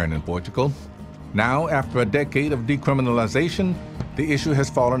concern in Portugal. Now, after a decade of decriminalization, the issue has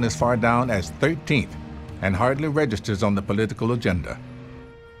fallen as far down as 13th and hardly registers on the political agenda.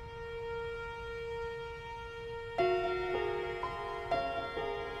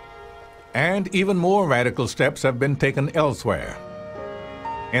 And even more radical steps have been taken elsewhere.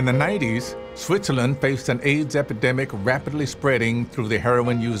 In the 90s, Switzerland faced an AIDS epidemic rapidly spreading through the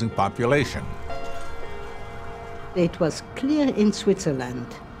heroin-using population. It was clear in Switzerland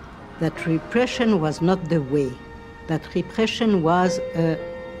that repression was not the way, that repression was a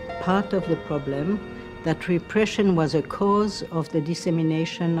part of the problem, that repression was a cause of the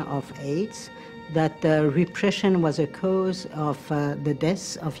dissemination of AIDS, that repression was a cause of the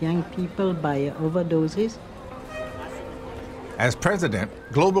deaths of young people by overdoses. As president,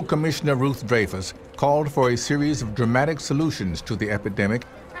 Global Commissioner Ruth Dreyfus called for a series of dramatic solutions to the epidemic,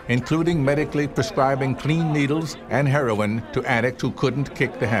 including medically prescribing clean needles and heroin to addicts who couldn't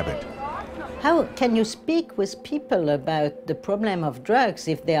kick the habit. How can you speak with people about the problem of drugs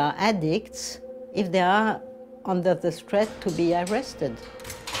if they are addicts, if they are under the threat to be arrested?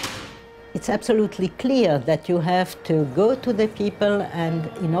 It's absolutely clear that you have to go to the people, and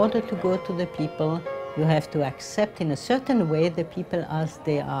in order to go to the people, you have to accept in a certain way the people as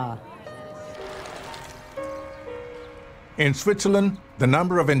they are. In Switzerland, the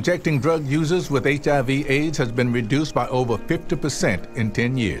number of injecting drug users with HIV/AIDS has been reduced by over 50% in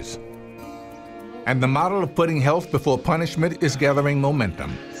 10 years. And the model of putting health before punishment is gathering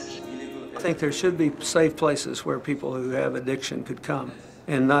momentum. I think there should be safe places where people who have addiction could come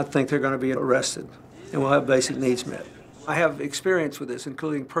and not think they're going to be arrested and will have basic needs met. I have experience with this,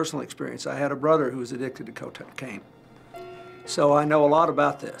 including personal experience. I had a brother who was addicted to cocaine. So I know a lot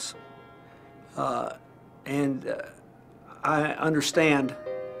about this. I understand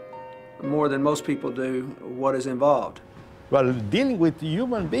more than most people do what is involved. Well, dealing with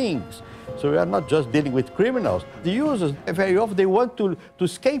human beings. So we are not just dealing with criminals. The users, very often, they want to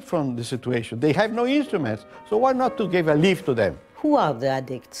escape from the situation. They have no instruments. So why not to give a lift to them? Who are the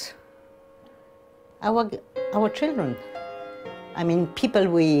addicts? Our children. I mean, people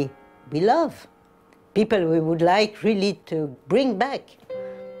we love, people we would like really to bring back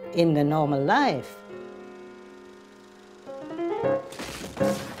in the normal life.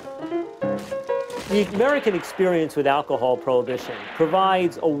 The American experience with alcohol prohibition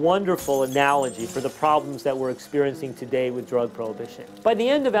provides a wonderful analogy for the problems that we're experiencing today with drug prohibition. By the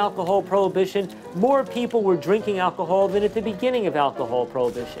end of alcohol prohibition, more people were drinking alcohol than at the beginning of alcohol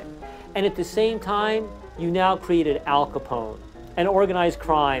prohibition. And at the same time, you now created Al Capone, and organized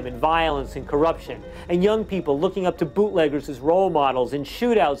crime and violence and corruption, and young people looking up to bootleggers as role models, and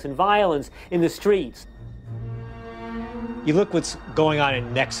shootouts and violence in the streets. You look what's going on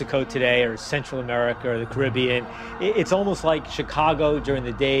in Mexico today, or Central America, or the Caribbean. It's almost like Chicago during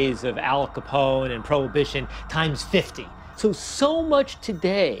the days of Al Capone and Prohibition times 50. So much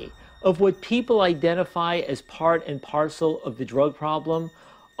today of what people identify as part and parcel of the drug problem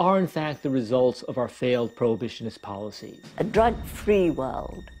are in fact the results of our failed prohibitionist policies. A drug-free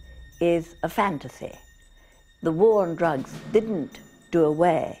world is a fantasy. The war on drugs didn't do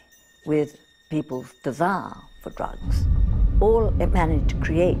away with people's desire for drugs. All it managed to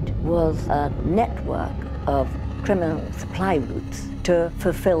create was a network of criminal supply routes to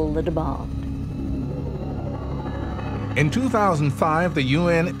fulfill the demand. In 2005, the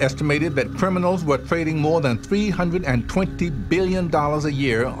UN estimated that criminals were trading more than $320 billion a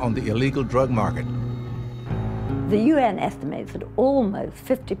year on the illegal drug market. The UN estimates that almost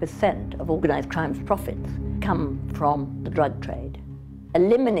 50% of organized crime's profits come from the drug trade.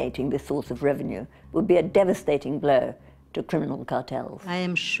 Eliminating this source of revenue would be a devastating blow to criminal cartels. I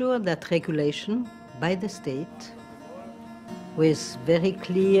am sure that regulation by the state with very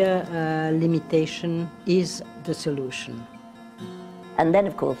clear limitation is the solution. And then,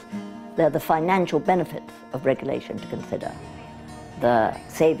 of course, there are the financial benefits of regulation to consider. The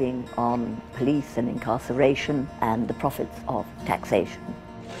saving on police and incarceration and the profits of taxation.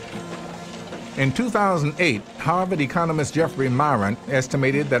 In 2008, Harvard economist Jeffrey Myron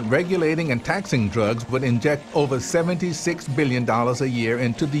estimated that regulating and taxing drugs would inject over $76 billion a year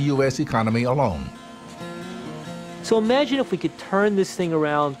into the U.S. economy alone. So imagine if we could turn this thing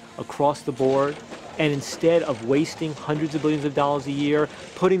around across the board, and instead of wasting hundreds of billions of dollars a year,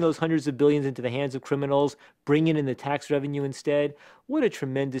 putting those hundreds of billions into the hands of criminals, bringing in the tax revenue instead. What a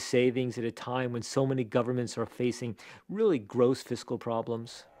tremendous savings at a time when so many governments are facing really gross fiscal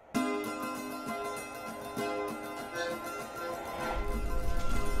problems.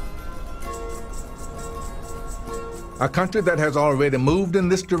 A country that has already moved in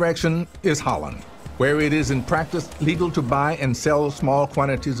this direction is Holland, where it is in practice legal to buy and sell small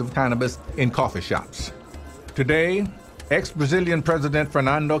quantities of cannabis in coffee shops. Today, ex-Brazilian President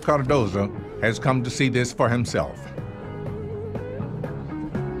Fernando Cardoso has come to see this for himself.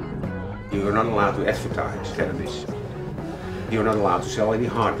 You're not allowed to advertise cannabis. You're not allowed to sell any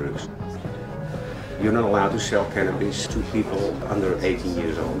hard drugs. You're not allowed to sell cannabis to people under 18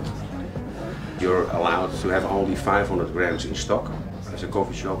 years old. You're allowed to have only 500 grams in stock as a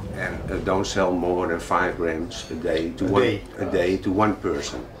coffee shop, and don't sell more than 5 grams a day to one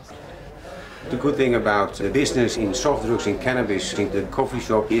person. The good thing about the business in soft drugs and cannabis in the coffee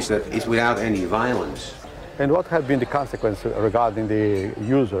shop is that it's without any violence. And what have been the consequences regarding the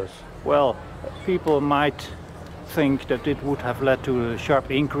users? Well, people might think that it would have led to a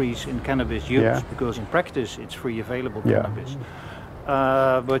sharp increase in cannabis use, because in practice it's free available cannabis.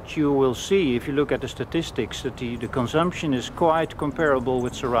 But you will see, if you look at the statistics, that the consumption is quite comparable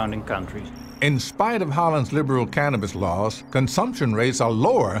with surrounding countries. In spite of Holland's liberal cannabis laws, consumption rates are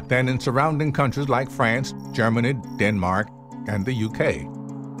lower than in surrounding countries like France, Germany, Denmark, and the UK.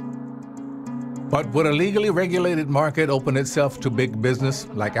 But would a legally regulated market open itself to big business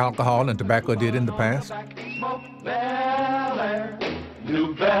like alcohol and tobacco did in the past?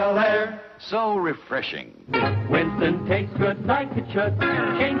 New Bel Air, so refreshing. Winston tastes good like it should.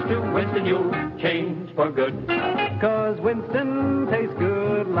 Change to Winston, you'll change for good. 'Cause Winston tastes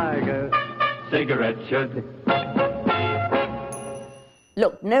good like a cigarette should.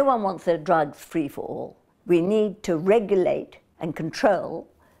 Look, no one wants their drugs free for all. We need to regulate and control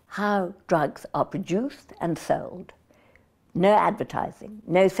how drugs are produced and sold. No advertising,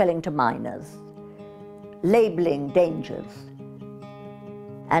 no selling to minors, labeling dangers.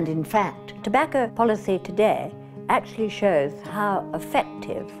 And in fact, tobacco policy today actually shows how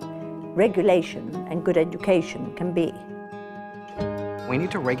effective regulation and good education can be. We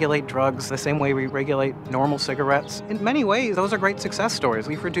need to regulate drugs the same way we regulate normal cigarettes. In many ways, those are great success stories.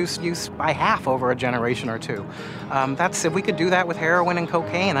 We've reduced use by half over a generation or two. If we could do that with heroin and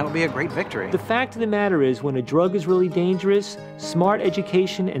cocaine, that would be a great victory. The fact of the matter is, when a drug is really dangerous, smart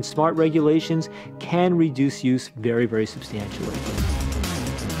education and smart regulations can reduce use very, very substantially.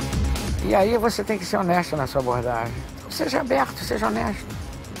 E aí você tem que ser honesto na sua abordagem. Seja aberto, seja honesto.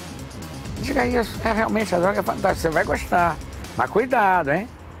 Diga isso, realmente a droga é fantástica, você vai gostar. Mas cuidado, hein?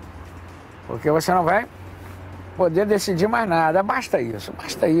 Porque você não vai poder decidir mais nada. Basta isso,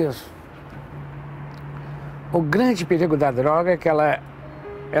 basta isso. O grande perigo da droga é que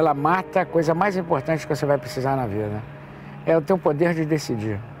ela mata a coisa mais importante que você vai precisar na vida. É o teu poder de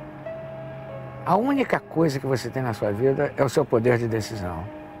decidir. A única coisa que você tem na sua vida é o seu poder de decisão.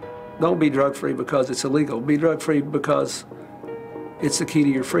 Don't be drug-free because it's illegal. Be drug-free because it's the key to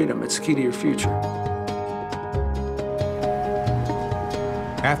your freedom. It's the key to your future.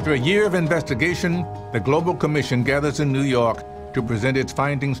 After a year of investigation, the Global Commission gathers in New York to present its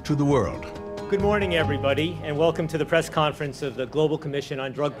findings to the world. Good morning, everybody, and welcome to the press conference of the Global Commission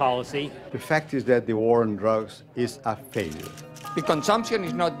on Drug Policy. The fact is that the war on drugs is a failure. The consumption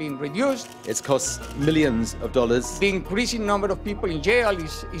is not being reduced. It's cost millions of dollars. The increasing number of people in jail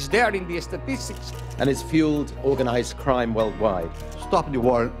is there in the statistics. And it's fueled organized crime worldwide. Stop the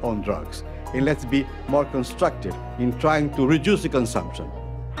war on drugs, and let's be more constructive in trying to reduce the consumption.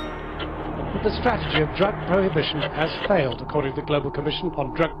 But the strategy of drug prohibition has failed, according to the Global Commission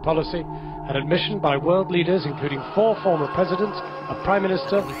on Drug Policy, an admission by world leaders, including 4 former presidents, a prime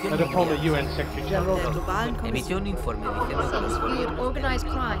minister, and a former UN Secretary General. Emitió un informe diciendo que organized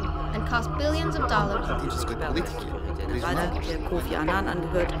crime and cost billions of dollars.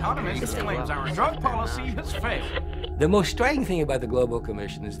 Drug policy has failed. The most striking thing about the Global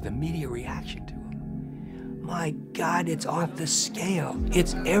Commission is the media reaction to it. My God, it's off the scale.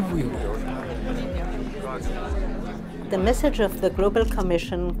 It's everywhere. The message of the Global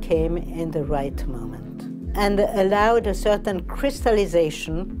Commission came in the right moment and allowed a certain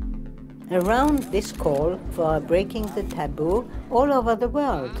crystallization around this call for breaking the taboo all over the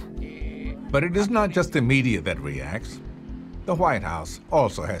world. But it is not just the media that reacts. The White House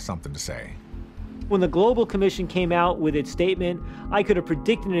also has something to say. When the Global Commission came out with its statement, I could have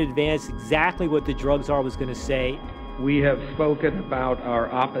predicted in advance exactly what the drug czar was going to say. We have spoken about our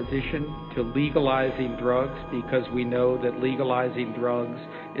opposition to legalizing drugs because we know that legalizing drugs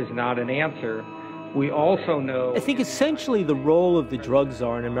is not an answer. We also know... I think essentially the role of the drug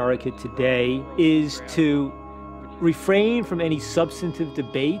czar in America today is to refrain from any substantive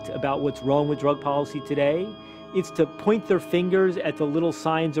debate about what's wrong with drug policy today. It's to point their fingers at the little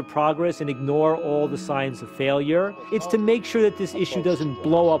signs of progress and ignore all the signs of failure. It's to make sure that this issue doesn't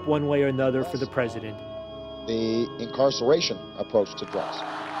blow up one way or another for the president. The incarceration approach to drugs.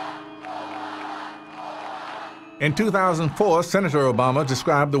 In 2004, Senator Obama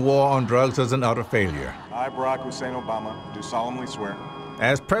described the war on drugs as an utter failure. I, Barack Hussein Obama, do solemnly swear.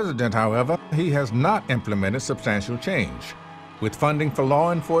 As president, however, he has not implemented substantial change, with funding for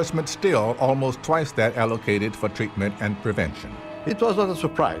law enforcement still almost twice that allocated for treatment and prevention. It was not a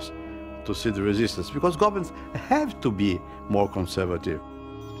surprise to see the resistance, because governments have to be more conservative.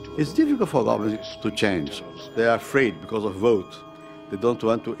 It's difficult for governments to change. They are afraid because of vote. They don't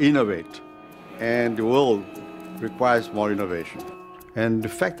want to innovate. And the world requires more innovation. And the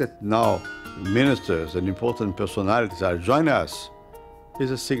fact that now ministers and important personalities are joining us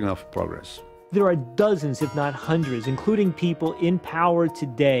is a signal of progress. There are dozens, if not hundreds, including people in power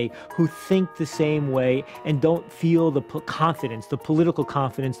today who think the same way and don't feel the confidence, the political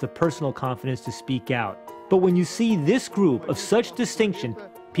confidence, the personal confidence to speak out. But when you see this group of such distinction,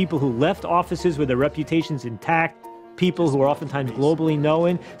 people who left offices with their reputations intact, people who are oftentimes globally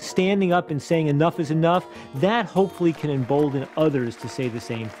known, standing up and saying enough is enough, that hopefully can embolden others to say the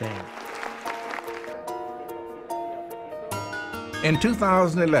same thing. In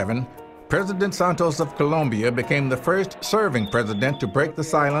 2011, President Santos of Colombia became the first serving president to break the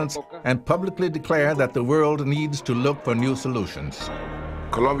silence and publicly declare that the world needs to look for new solutions.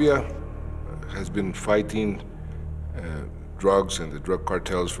 Colombia has been fighting drugs and the drug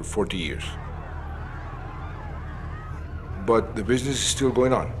cartels for 40 years. But the business is still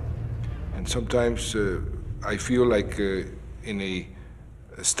going on. And sometimes I feel like in a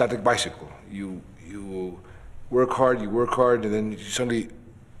static bicycle. You work hard, and then you suddenly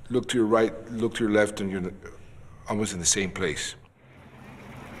look to your right, look to your left, and you're almost in the same place.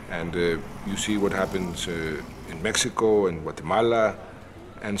 And you see what happens in Mexico and Guatemala.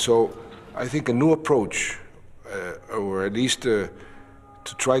 And so I think a new approach, or at least to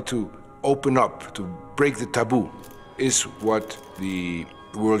try to open up, to break the taboo, is what the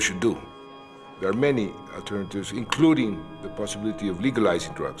world should do. There are many alternatives, including the possibility of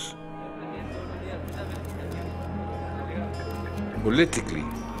legalizing drugs. Politically,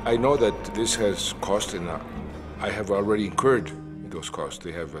 I know that this has cost, and I have already incurred those costs.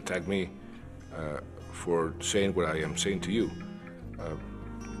 They have attacked me for saying what I am saying to you.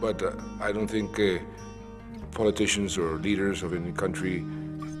 But I don't think politicians or leaders of any country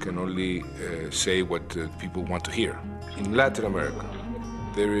can only say what people want to hear. In Latin America,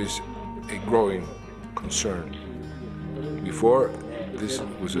 there is a growing concern. Before, this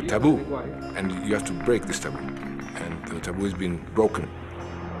was a taboo, and you have to break this taboo. And the taboo has been broken.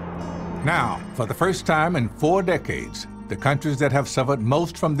 Now, for the first time in 4 decades, the countries that have suffered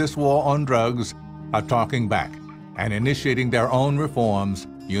most from this war on drugs are talking back and initiating their own reforms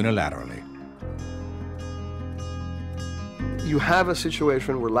unilaterally. You have a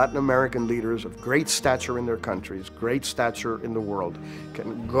situation where Latin American leaders of great stature in their countries, great stature in the world,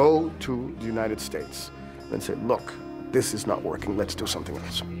 can go to the United States and say, look, this is not working, let's do something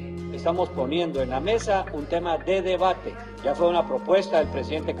else. Estamos poniendo en la mesa un tema de debate. Ya fue una propuesta del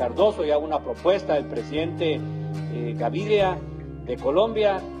presidente Cardoso, ya una propuesta del presidente Gaviria de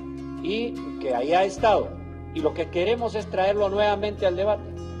Colombia y que ahí ha estado. Y lo que queremos es traerlo nuevamente al debate.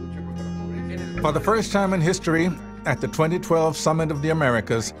 For the first time in history, at the 2012 Summit of the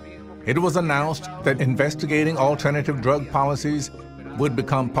Americas, it was announced that investigating alternative drug policies would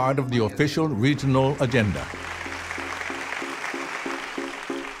become part of the official regional agenda.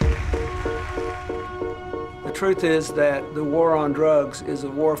 The truth is that the war on drugs is a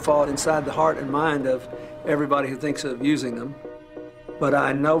war fought inside the heart and mind of everybody who thinks of using them. But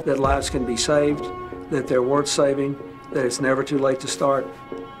I know that lives can be saved, that they're worth saving, that it's never too late to start.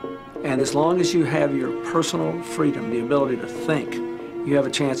 And as long as you have your personal freedom, the ability to think, you have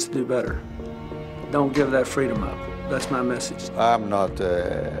a chance to do better. Don't give that freedom up. That's my message. I'm not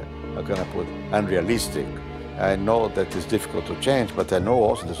gonna put unrealistic. I know that it's difficult to change, but I know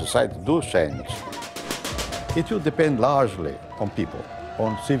also the society does change. It will depend largely on people,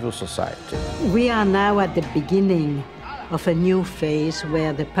 on civil society. We are now at the beginning of a new phase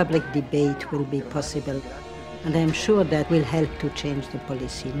where the public debate will be possible. And I'm sure that will help to change the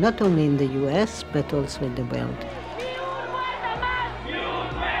policy, not only in the US, but also in the world.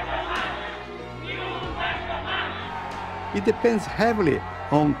 It depends heavily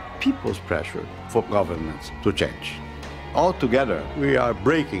on people's pressure for governments to change. Altogether, we are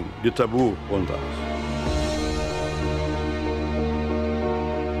breaking the taboo on drugs.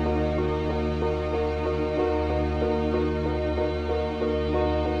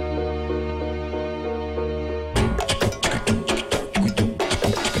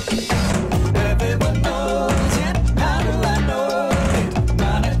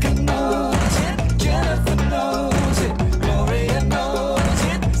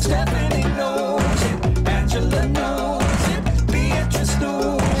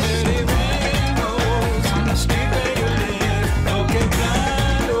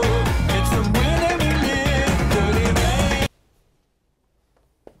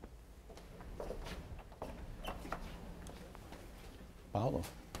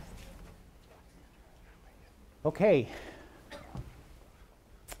 Okay.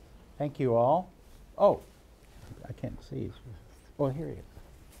 Thank you all. Oh, I can't see. Oh, here you go.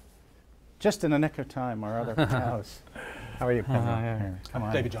 Just in the nick of time, our other panelists. How are you, Pedro? Come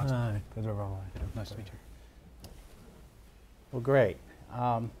on. David Johnson. Hi. Pedro, nice to meet you. Well, great.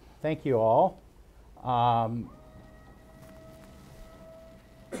 Thank you all.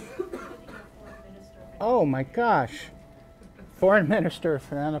 Oh my gosh. Foreign Minister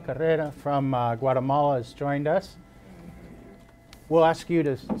Fernando Carrera from Guatemala has joined us. We'll ask you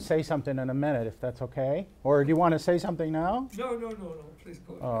to say something in a minute, if that's okay. Or do you want to say something now? No. Please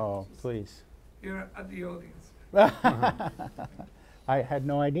go ahead. Oh, please. You're at the audience. I had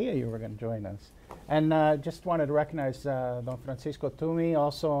no idea you were going to join us. And just wanted to recognize Don Francisco Toomey,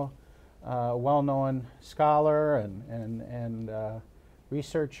 also a well-known scholar and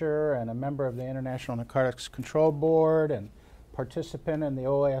researcher and a member of the International Narcotics Control Board and participant in the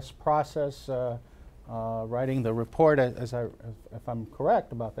OAS process, writing the report, if I'm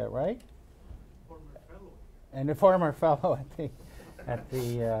correct about that, right? Former fellow. And a former fellow at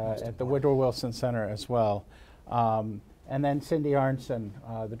the Woodrow Wilson Center as well. And then Cindy Arnson,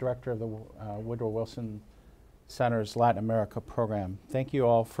 the director of the Woodrow Wilson Center's Latin America program. Thank you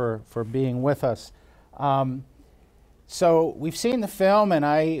all for being with us. So we've seen the film, and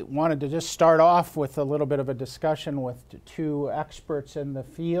I wanted to just start off with a little bit of a discussion with two experts in the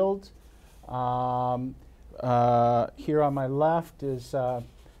field. Here on my left is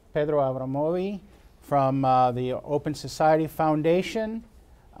Pedro Abramovi, from the Open Society Foundation,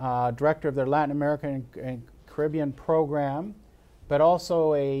 director of their Latin American and Caribbean program, but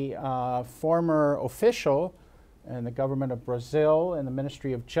also a former official in the government of Brazil in the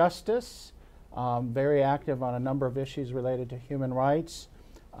Ministry of Justice, very active on a number of issues related to human rights.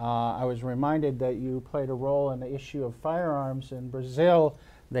 I was reminded that you played a role in the issue of firearms in Brazil.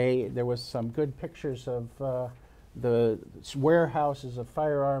 There was some good pictures of the warehouses of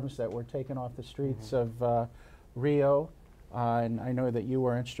firearms that were taken off the streets of Rio, and I know that you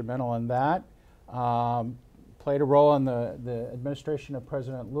were instrumental in that. Played a role in the administration of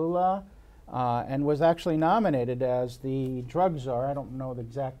President Lula, and was actually nominated as the drug czar, I don't know the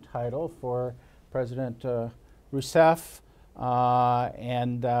exact title, for President Rousseff,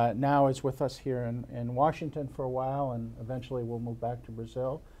 and now is with us here in Washington for a while, and eventually will move back to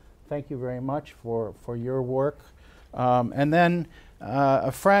Brazil. Thank you very much for your work. And then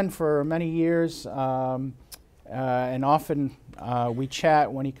a friend for many years, and often we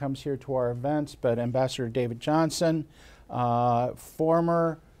chat when he comes here to our events, but Ambassador David Johnson,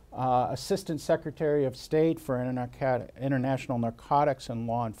 former Assistant Secretary of State for International Narcotics and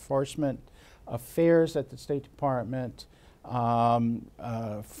Law Enforcement Affairs at the State Department, former,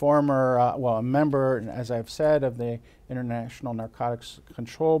 well, a member, as I've said, of the International Narcotics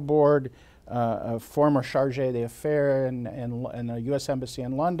Control Board, a former chargé d'affaires in the U.S. Embassy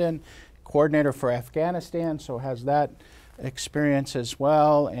in London, coordinator for Afghanistan, so has that experience as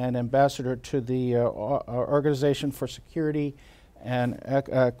well, and ambassador to the Organization for Security and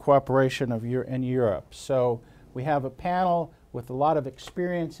Cooperation in Europe. So we have a panel with a lot of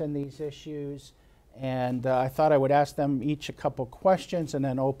experience in these issues, and I thought I would ask them each a couple questions and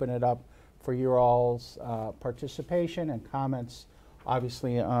then open it up for your all's participation and comments,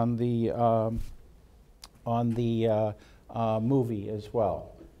 obviously on the movie as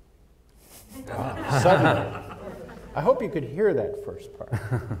well. Suddenly. I hope you could hear that first part.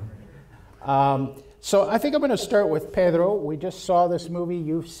 So I think I'm going to start with Pedro. We just saw this movie.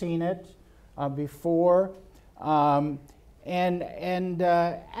 You've seen it before. And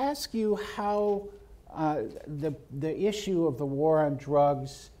ask you how the issue of the war on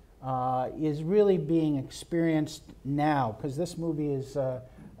drugs is really being experienced now, because this movie is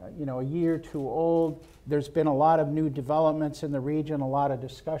you know, a year or two old. There's been a lot of new developments in the region, a lot of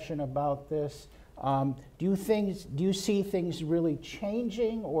discussion about this. Do you see things really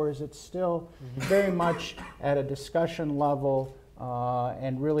changing, or is it still very much at a discussion level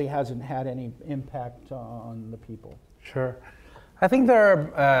and really hasn't had any impact on the people? Sure. I think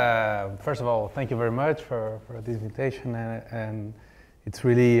there are, first of all, thank you very much for this invitation, and it's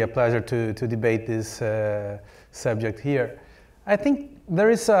really a pleasure to debate this subject here. I think there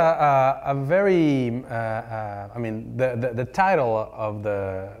is a very, I mean, the title of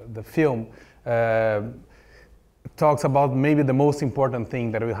the film talks about maybe the most important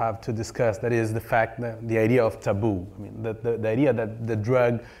thing that we have to discuss, that is the fact that the idea of taboo. I mean, the idea that the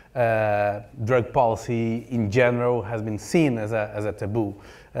drug policy in general has been seen as a taboo,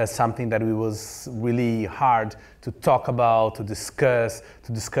 as something that it was really hard to talk about, to discuss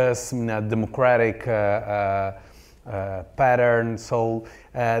in a democratic pattern. So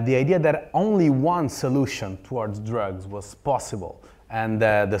the idea that only one solution towards drugs was possible, and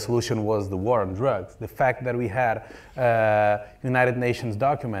the solution was the war on drugs. The fact that we had United Nations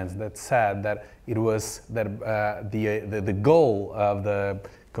documents that said that it was that the goal of the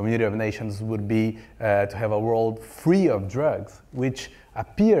Community of Nations would be to have a world free of drugs, which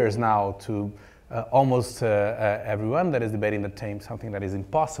appears now to almost everyone that is debating the same, something that is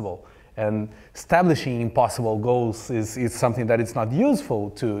impossible. And establishing impossible goals is something that is not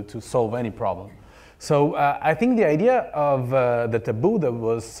useful to solve any problem. So I think the idea of the taboo that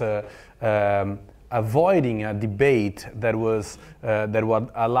was avoiding a debate that would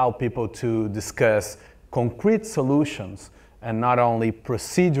allow people to discuss concrete solutions and not only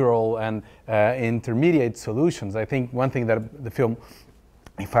procedural and intermediate solutions. I think one thing that the film,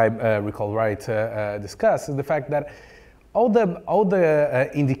 if I recall right, discussed is the fact that all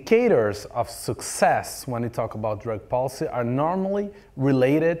the indicators of success when we talk about drug policy are normally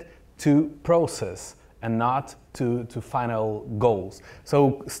related to process and not to final goals.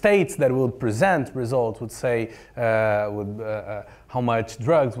 So states that would present results would say how much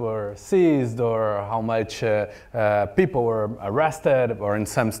drugs were seized, or how much people were arrested, or in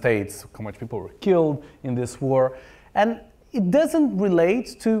some states how much people were killed in this war. And it doesn't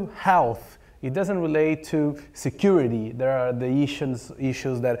relate to health. It doesn't relate to security. There are the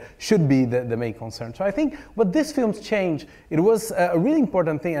issues that should be the main concern. So I think what this film's changed, it was a really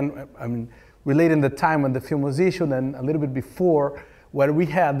important thing, and I mean, related in the time when the film was issued and a little bit before, where we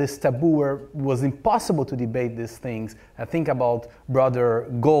had this taboo where it was impossible to debate these things and think about broader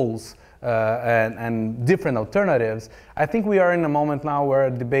goals and different alternatives, I think we are in a moment now where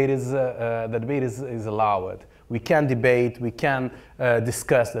the debate is allowed. We can debate, we can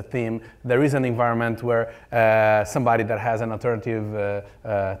discuss the theme. There is an environment where somebody that has an alternative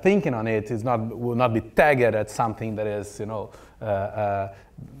thinking on it will not be tagged at something that is,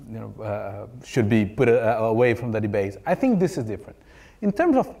 should be put away from the debate. I think this is different. In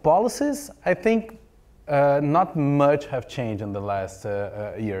terms of policies, I think not much have changed in the last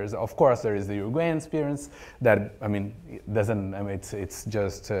years. Of course, there is the Uruguayan experience that, it's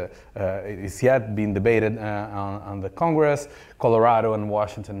just, it's yet being debated on the Congress, Colorado and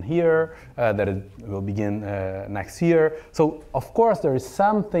Washington here, that it will begin next year. So, of course, there is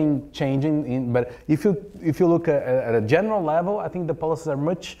something changing, but if you look at a general level, I think the policies are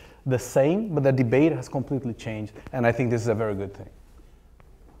much the same, but the debate has completely changed, and I think this is a very good thing.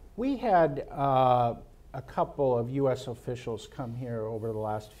 We had a couple of U.S. officials come here over the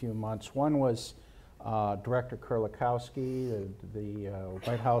last few months. One was Director Kurlikowski, the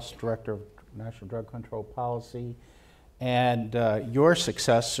White House Director of National Drug Control Policy, and your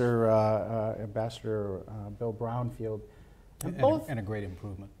successor, Ambassador Bill Brownfield. And a great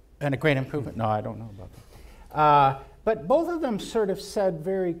improvement. And a great improvement. No, I don't know about that. But both of them sort of said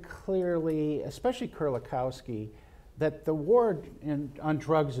very clearly, especially Kurlikowski, that the war on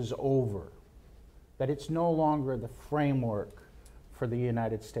drugs is over, that it's no longer the framework for the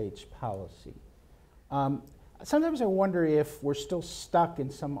United States policy. Sometimes I wonder if we're still stuck in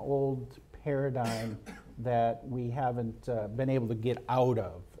some old paradigm that we haven't been able to get out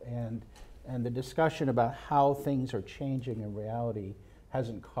of, and the discussion about how things are changing in reality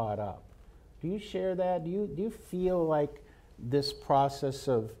hasn't caught up. Do you share that? Do you feel like this process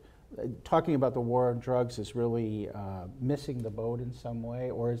of talking about the war on drugs is really missing the boat in some way,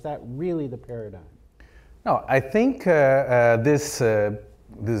 or is that really the paradigm? No, I think this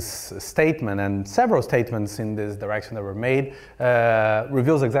statement and several statements in this direction that were made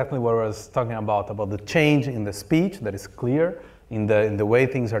reveals exactly what I was talking about the change in the speech that is clear, in the way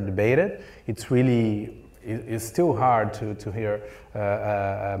things are debated. It's still hard to hear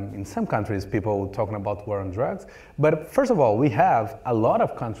in some countries people talking about war on drugs. But first of all, we have a lot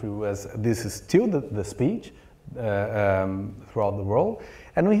of countries where this is still the speech throughout the world.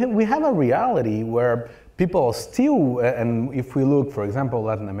 And we have a reality where people still, and if we look, for example,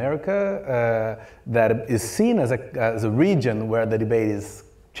 Latin America, that is seen as a region where the debate is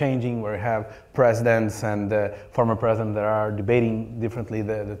changing, where we have presidents and former presidents that are debating differently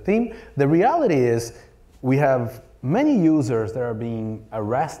the theme. The reality is we have many users that are being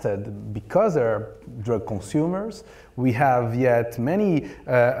arrested because they're drug consumers. We have yet many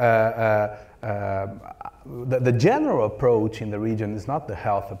the general approach in the region is not the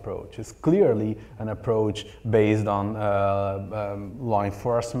health approach. It's clearly an approach based on law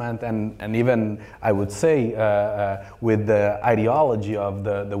enforcement and even, I would say, with the ideology of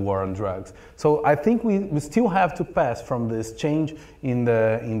the war on drugs. So I think we still have to pass from this change in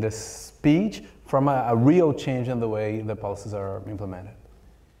the speech from a real change in the way the policies are implemented.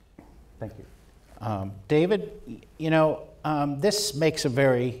 Thank you. David, this makes a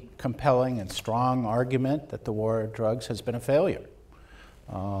very compelling and strong argument that the war on drugs has been a failure.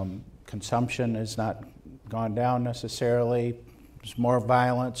 Consumption has not gone down necessarily. There's more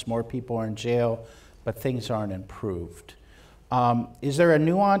violence, more people are in jail, but things aren't improved. Is there a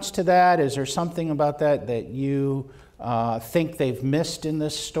nuance to that? Is there something about that that you think they've missed in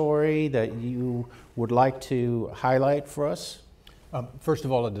this story that you would like to highlight for us? First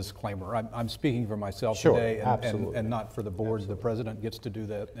of all, a disclaimer. I'm speaking for myself today and not for the board. Absolutely. The president gets to do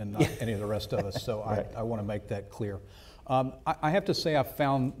that and not any of the rest of us, so right. I want to make that clear. I have to say I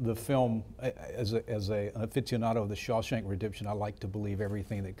found the film, as an aficionado of the Shawshank Redemption, I like to believe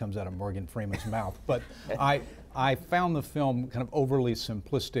everything that comes out of Morgan Freeman's mouth, but I found the film kind of overly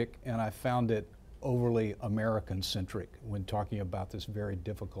simplistic, and I found it overly American-centric when talking about this very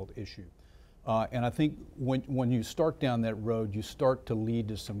difficult issue. And I think when you start down that road, you start to lead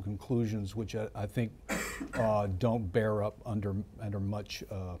to some conclusions which I think don't bear up under much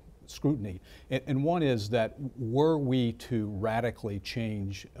scrutiny. And one is that were we to radically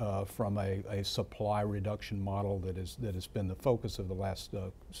change from a supply reduction model that has been the focus of the last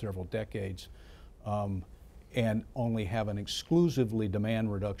several decades, and only have an exclusively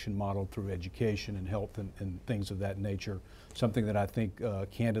demand reduction model through education and health and things of that nature, something that I think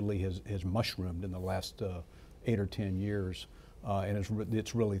candidly has mushroomed in the last 8 or 10 years, and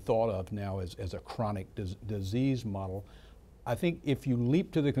it's really thought of now as a chronic disease model. I think if you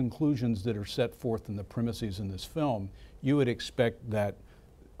leap to the conclusions that are set forth in the premises in this film, you would expect that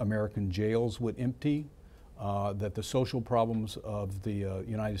American jails would empty, that the social problems of the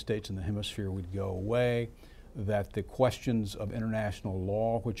United States and the hemisphere would go away, that the questions of international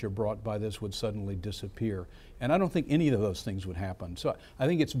law which are brought by this would suddenly disappear. And I don't think any of those things would happen. So I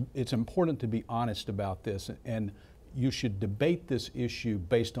think it's important to be honest about this, and you should debate this issue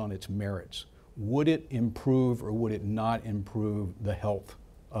based on its merits. Would it improve or would it not improve the health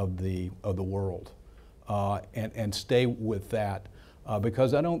of the world? And stay with that.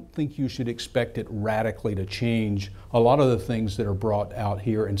 Because I don't think you should expect it radically to change a lot of the things that are brought out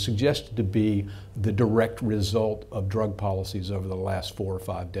here and suggested to be the direct result of drug policies over the last 4 or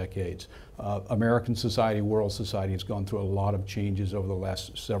 5 decades. American society, world society has gone through a lot of changes over the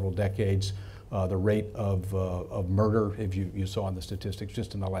last several decades. The rate of murder, if you saw in the statistics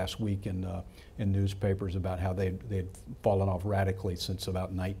just in the last week in newspapers about how they'd fallen off radically since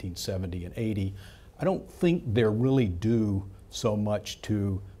about 1970 and 80. I don't think they're really due so much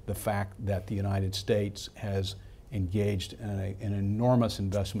to the fact that the United States has engaged in an enormous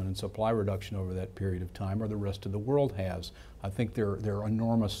investment in supply reduction over that period of time, or the rest of the world has. I think there are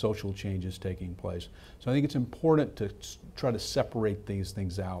enormous social changes taking place. So I think it's important to try to separate these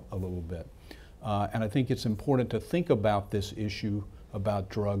things out a little bit. And I think it's important to think about this issue about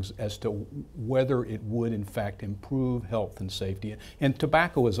drugs as to whether it would in fact improve health and safety. And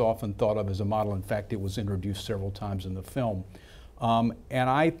tobacco is often thought of as a model. In fact, it was introduced several times in the film. And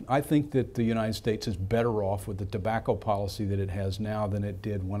I think that the United States is better off with the tobacco policy that it has now than it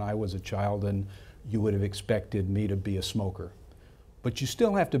did when I was a child and you would have expected me to be a smoker. But you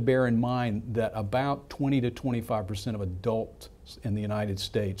still have to bear in mind that about 20 to 25% of adults in the United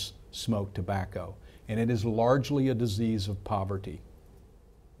States smoke tobacco. And it is largely a disease of poverty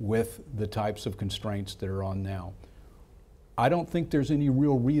with the types of constraints that are on now. I don't think there's any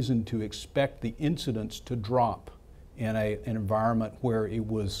real reason to expect the incidence to drop in an environment where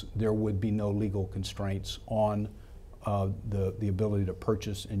there would be no legal constraints on the ability to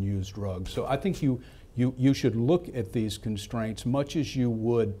purchase and use drugs. So I think you should look at these constraints much as you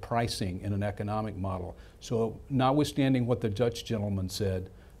would pricing in an economic model. So notwithstanding what the Dutch gentleman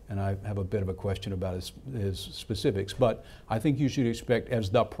said, and I have a bit of a question about his specifics, but I think you should expect, as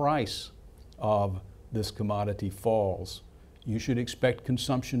the price of this commodity falls, you should expect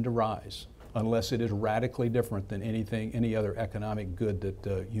consumption to rise, unless it is radically different than any other economic good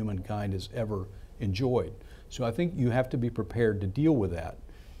that humankind has ever enjoyed. So I think you have to be prepared to deal with that.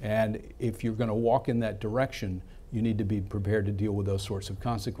 And if you're going to walk in that direction, you need to be prepared to deal with those sorts of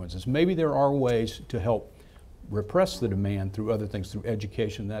consequences. Maybe there are ways to help repress the demand through other things, through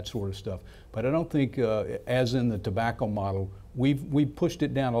education, that sort of stuff. But I don't think, as in the tobacco model, we've pushed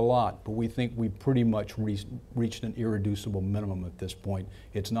it down a lot, but we think we've pretty much reached an irreducible minimum at this point.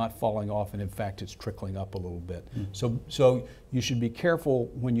 It's not falling off, and in fact, it's trickling up a little bit. So you should be careful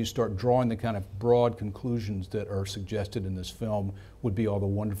when you start drawing the kind of broad conclusions that are suggested in this film would be all the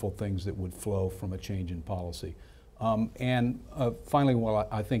wonderful things that would flow from a change in policy. Finally, well,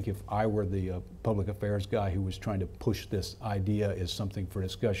 I think if I were the public affairs guy who was trying to push this idea as something for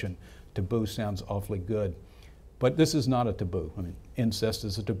discussion, taboo sounds awfully good. But this is not a taboo. I mean, incest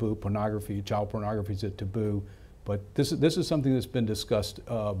is a taboo, pornography, child pornography is a taboo. But this is something that's been discussed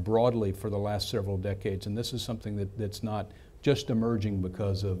broadly for the last several decades, and this is something that's not just emerging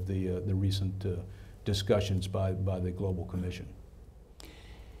because of the recent discussions by the Global Commission.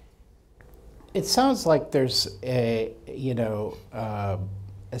 It sounds like there's a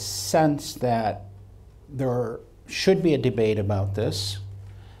sense that there should be a debate about this,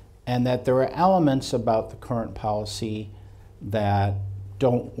 and that there are elements about the current policy that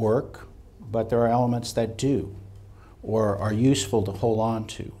don't work, but there are elements that do, or are useful to hold on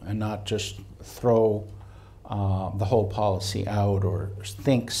to, and not just throw the whole policy out or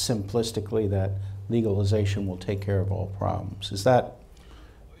think simplistically that legalization will take care of all problems. Is that?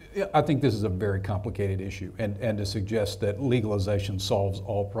 I think this is a very complicated issue, and to suggest that legalization solves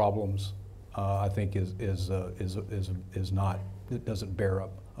all problems, I think is not. It doesn't bear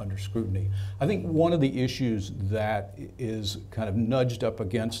up under scrutiny. I think one of the issues that is kind of nudged up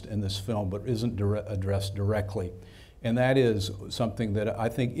against in this film, but isn't addressed directly, and that is something that I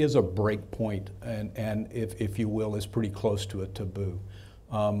think is a break point, and if you will, is pretty close to a taboo,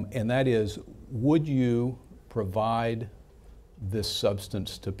 and that is, would you provide this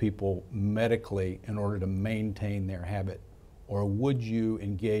substance to people medically in order to maintain their habit? Or would you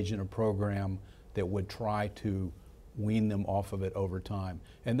engage in a program that would try to wean them off of it over time?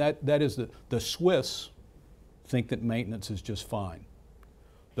 And that is the Swiss think that maintenance is just fine.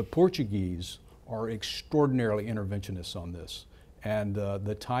 The Portuguese are extraordinarily interventionists on this. And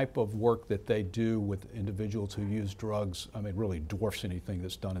the type of work that they do with individuals who use drugs, I mean, really dwarfs anything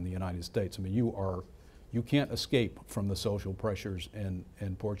that's done in the United States. I mean, you can't escape from the social pressures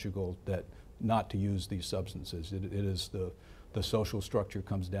in Portugal that not to use these substances. It is the social structure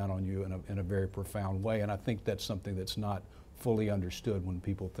comes down on you in a very profound way. And I think that's something that's not fully understood when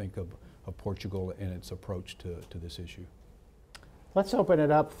people think of Portugal and its approach to this issue. Let's open it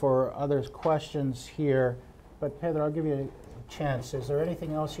up for others' questions here. But Pedro, I'll give you a chance. Is there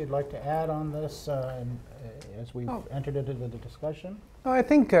anything else you'd like to add on this as we entered into the discussion? No, I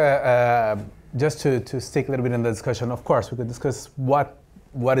think just to stick a little bit in the discussion, of course, we could discuss what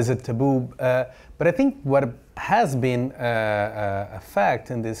is a taboo, but I think what has been a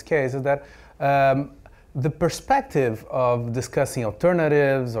fact in this case is that the perspective of discussing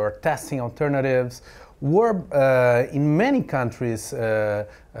alternatives or testing alternatives were in many countries, I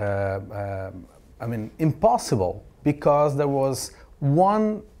mean, impossible, because there was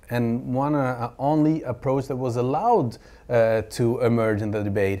one only approach that was allowed to emerge in the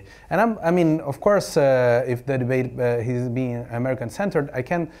debate. And I mean, of course, if the debate is being American-centered, I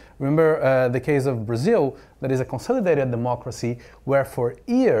can remember the case of Brazil, that is a consolidated democracy, where for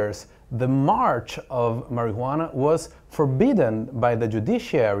years the march of marijuana was forbidden by the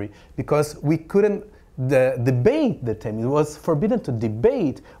judiciary because we couldn't debate the theme. It was forbidden to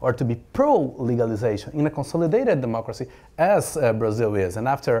debate or to be pro-legalization in a consolidated democracy as Brazil is. And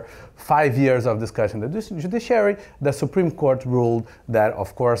after 5 years of discussion, the judiciary, the Supreme Court ruled that,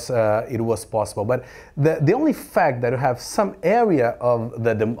 of course, it was possible. But the only fact that you have some area of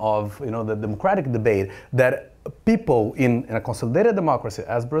the democratic debate that people in a consolidated democracy,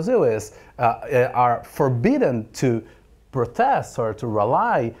 as Brazil is, are forbidden to protest or to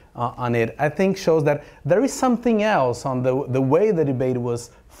rely on it, I think shows that there is something else on the way the debate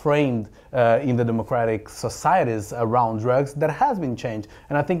was framed in the democratic societies around drugs that has been changed.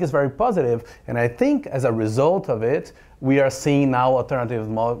 And I think it's very positive. And I think as a result of it, we are seeing now alternative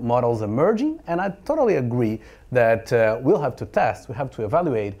models emerging. And I totally agree that we'll have to test, we have to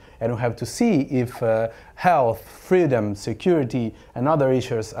evaluate, and we have to see if health, freedom, security, and other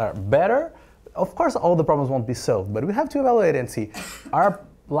issues are better. Of course, all the problems won't be solved, but we have to evaluate and see, are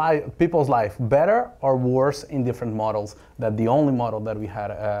people's life better or worse in different models than the only model that we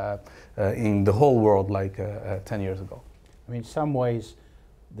had in the whole world like 10 years ago. I mean, in some ways,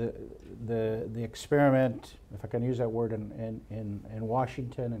 the experiment, if I can use that word, in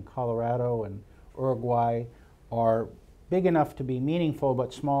Washington and Colorado and Uruguay are big enough to be meaningful,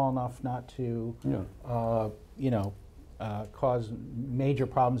 but small enough not to, cause major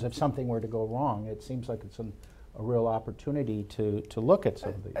problems if something were to go wrong. It seems like it's a real opportunity to look at some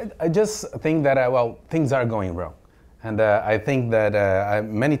of these. I just think that, things are going wrong. And I think that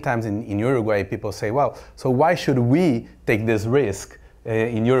many times in Uruguay, people say, well, so why should we take this risk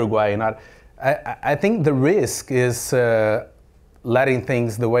in Uruguay? I think the risk is letting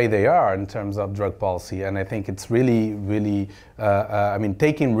things the way they are in terms of drug policy. And I think it's really, really,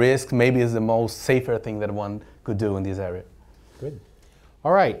 taking risks maybe is the most safer thing that one could do in this area. Good.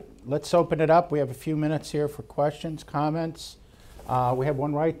 All right, let's open it up. We have a few minutes here for questions, comments. We have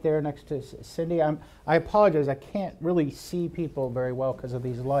one right there next to Cindy. I apologize, I can't really see people very well because of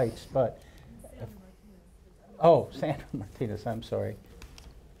these lights, but... Sandra Martinez, I'm sorry.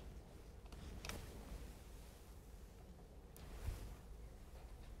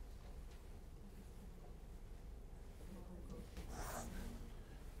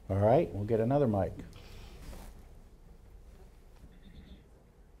 All right, we'll get another mic.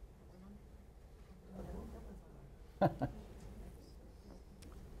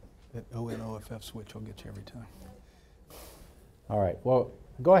 That O and OFF switch will get you every time. All right, well,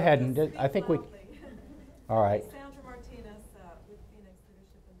 go ahead and I think we... All right. Sandra Martinez with Phoenix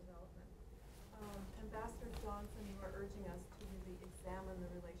Leadership and Development. Ambassador Johnson, you are urging us to really examine the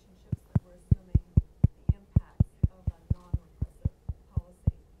relationships that we're assuming the impacts of a non-repressive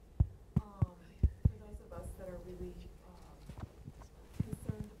policy. For those of us that are really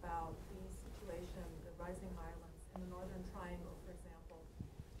concerned about the situation, the rising violence in the Northern Triangle, for example,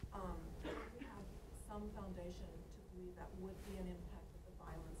 we have some foundation to believe that would be an impact that the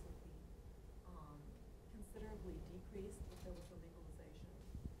violence would be considerably decreased if there was a legalization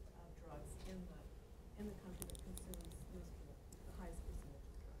of drugs in the country that consumes the highest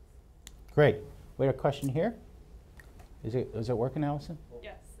percentage of drugs. Great. We have a question here. Is it working, Allison?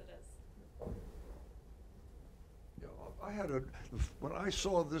 Yes, it is. When I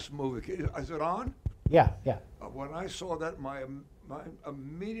saw this movie, is it on? Yeah. When I saw that, my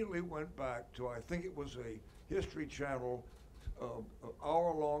immediately went back to, I think it was a History Channel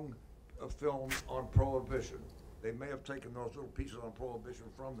hour-long a film on prohibition. They may have taken those little pieces on prohibition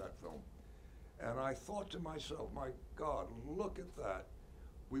from that film. And I thought to myself, my God, look at that.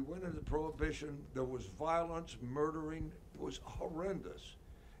 We went into prohibition, there was violence, murdering, it was horrendous.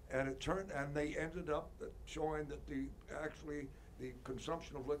 And they ended up showing that actually the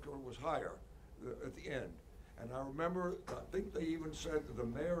consumption of liquor was higher at the end. And I remember, I think they even said that the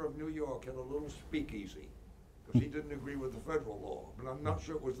mayor of New York had a little speakeasy because he didn't agree with the federal law. But I'm not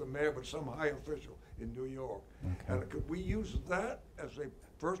sure it was the mayor, but some high official in New York. Okay. And could we use that as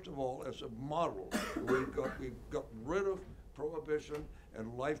first of all, as a model? We got rid of prohibition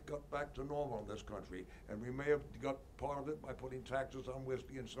and life got back to normal in this country. And we may have got part of it by putting taxes on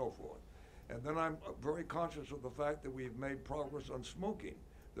whiskey and so forth. And then I'm very conscious of the fact that we've made progress on smoking,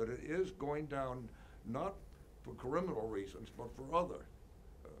 that it is going down, not for criminal reasons, but for other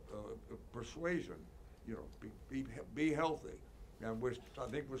persuasion. You know, be healthy, and I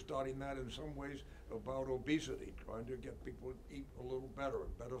think we're starting that in some ways about obesity, trying to get people to eat a little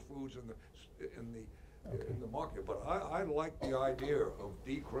better foods in the market. But I like the idea of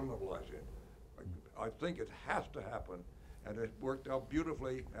decriminalizing. I think it has to happen, and it worked out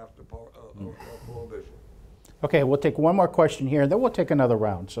beautifully after prohibition. Okay, we'll take one more question here, and then we'll take another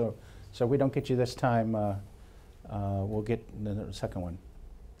round. So we don't get you this time. We'll get the second one.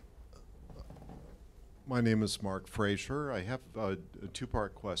 My name is Mark Frazier. I have a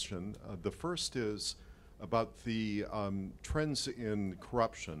two-part question. The first is about the trends in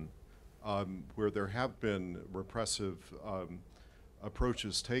corruption, where there have been repressive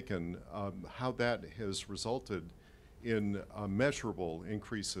approaches taken, how that has resulted in measurable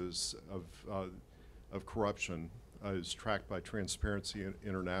increases of corruption as tracked by Transparency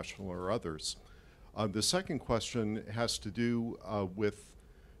International or others. The second question has to do with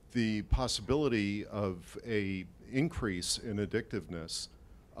the possibility of an increase in addictiveness.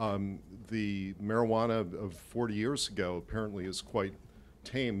 The marijuana of 40 years ago apparently is quite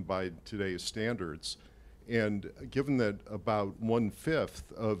tame by today's standards. And given that about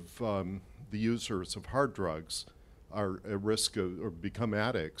 1/5 of the users of hard drugs are at risk of or become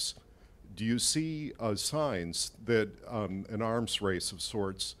addicts, do you see signs that an arms race of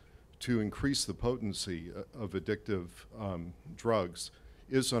sorts to increase the potency of addictive drugs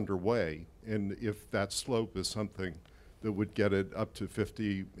is underway, and if that slope is something that would get it up to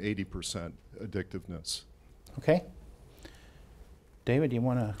 50–80% addictiveness? Okay. David, do you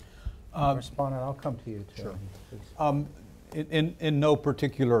want to respond, and I'll come to you too. Sure. In no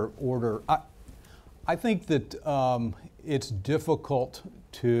particular order, I think that it's difficult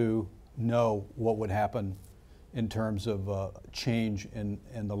to know what would happen in terms of change in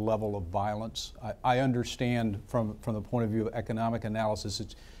the level of violence. I understand from the point of view of economic analysis,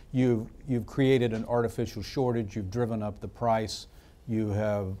 you've created an artificial shortage, you've driven up the price, you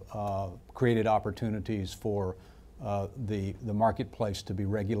have created opportunities for the marketplace to be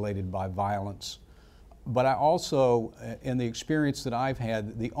regulated by violence. But I also, in the experience that I've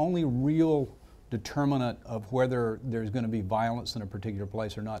had, the only real determinant of whether there's going to be violence in a particular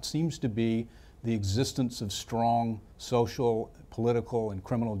place or not seems to be the existence of strong social, political, and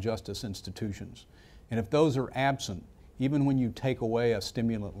criminal justice institutions. And if those are absent, even when you take away a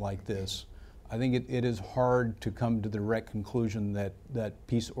stimulant like this, I think it is hard to come to the direct conclusion that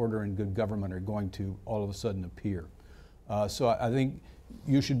peace, order, and good government are going to all of a sudden appear. So I think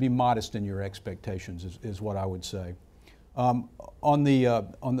you should be modest in your expectations, is what I would say. On the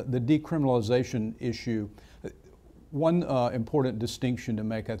decriminalization issue, one important distinction to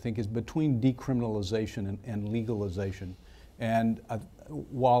make, I think, is between decriminalization and legalization. And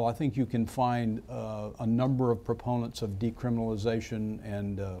while I think you can find a number of proponents of decriminalization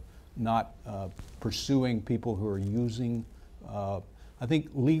and not pursuing people who are using, I think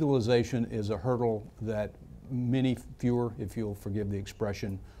legalization is a hurdle that many fewer, if you'll forgive the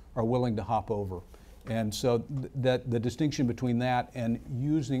expression, are willing to hop over. And so that the distinction between that and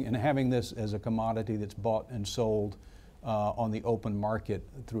using and having this as a commodity that's bought and sold on the open market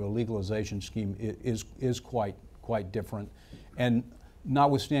through a legalization scheme is quite different. And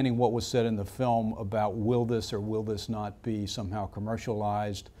notwithstanding what was said in the film about will this or will this not be somehow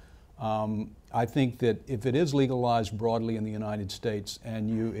commercialized, I think that if it is legalized broadly in the United States and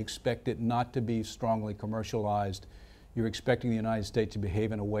you expect it not to be strongly commercialized, you're expecting the United States to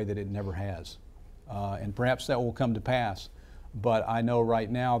behave in a way that it never has. And perhaps that will come to pass. But I know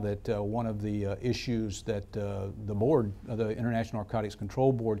right now that one of the issues that the board, the International Narcotics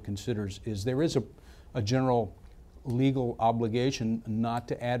Control Board, considers is there is a general legal obligation not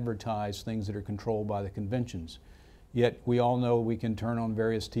to advertise things that are controlled by the conventions. Yet we all know we can turn on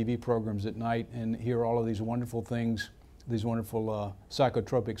various TV programs at night and hear all of these wonderful things these wonderful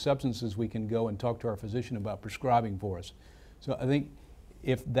psychotropic substances, we can go and talk to our physician about prescribing for us. So I think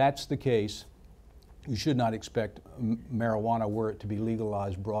if that's the case, you should not expect marijuana, were it to be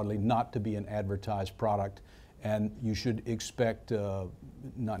legalized broadly, not to be an advertised product. And you should expect,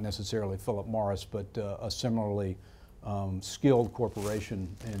 not necessarily Philip Morris, but a similarly skilled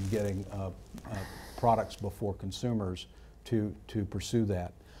corporation in getting products before consumers to pursue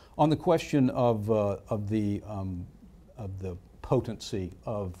that. On the question of the potency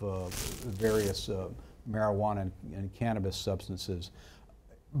of various marijuana and cannabis substances,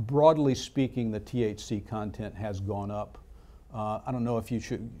 broadly speaking, the THC content has gone up. I don't know if you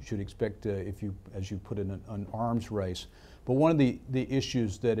should expect, as you put it, an arms race, but one of the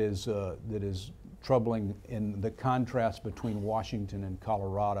issues that is troubling in the contrast between Washington and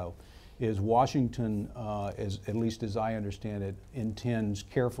Colorado is Washington, at least as I understand it, intends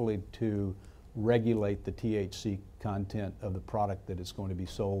carefully to regulate the THC content of the product that is going to be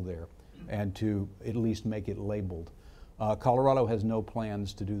sold there, and to at least make it labeled. Colorado has no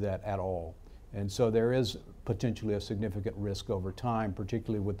plans to do that at all. And so there is potentially a significant risk over time,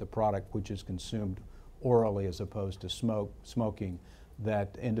 particularly with the product which is consumed orally as opposed to smoking,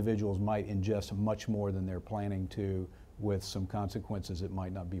 that individuals might ingest much more than they're planning to, with some consequences that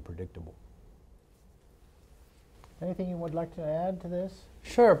might not be predictable. Anything you would like to add to this?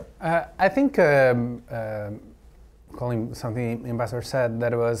 Sure. I think calling something Ambassador said,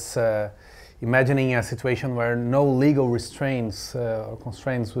 that was imagining a situation where no legal restraints or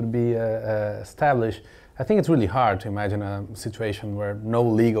constraints would be established. I think it's really hard to imagine a situation where no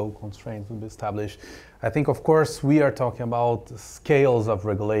legal constraints would be established. I think, of course, we are talking about scales of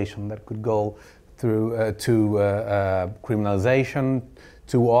regulation that could go through to criminalization,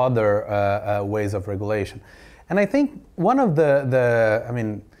 to other ways of regulation. And I think one of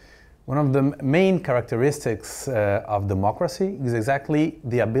one of the main characteristics of democracy is exactly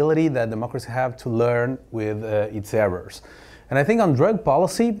the ability that democracy have to learn with its errors. And I think on drug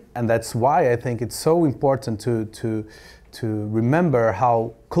policy, and that's why I think it's so important to remember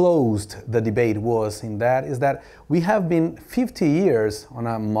how closed the debate was in that, is that we have been 50 years on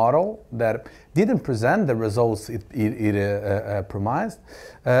a model that didn't present the results it promised,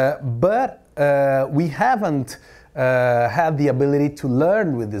 but we haven't had the ability to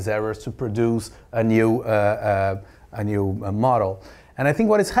learn with these errors to produce a new model. And I think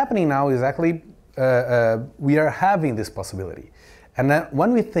what is happening now is actually we are having this possibility. And then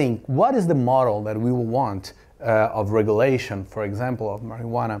when we think, what is the model that we will want of regulation, for example, of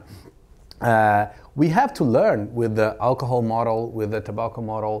marijuana, we have to learn with the alcohol model, with the tobacco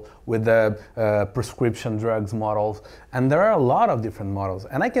model, with the prescription drugs models, and there are a lot of different models.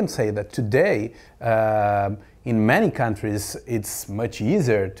 And I can say that today, in many countries, it's much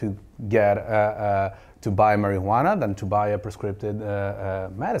easier to get to buy marijuana than to buy a prescribed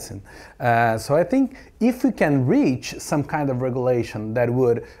medicine. So I think if we can reach some kind of regulation that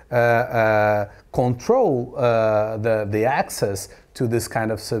would control the access to this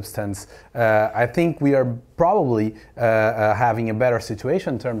kind of substance, I think we are probably having a better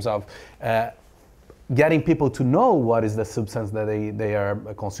situation in terms of getting people to know what is the substance that they are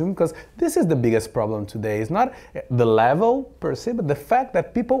consuming, because this is the biggest problem today. It's not the level per se, but the fact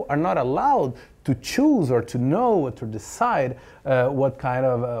that people are not allowed to choose or to know or to decide what kind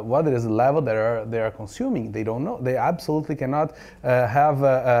of what is the level that they are consuming. They don't know. They absolutely cannot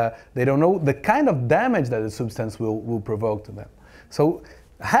they don't know the kind of damage that the substance will provoke to them. So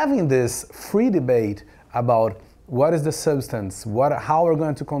having this free debate about what is the substance, how we're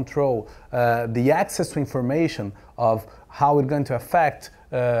going to control the access to information of how it's going to affect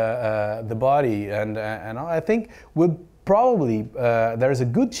the body, and I think would probably there's a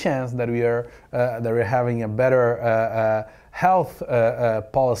good chance that we're having a better health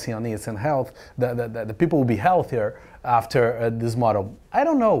policy on this, and health that the people will be healthier after this model. I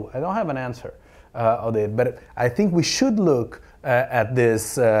don't know. I don't have an answer on it, but I think we should look at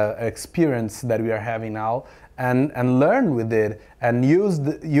this experience that we are having now, and learn with it, and use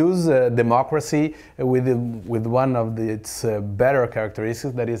democracy with one of its better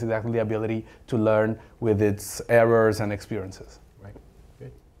characteristics, that is exactly the ability to learn with its errors and experiences. Right.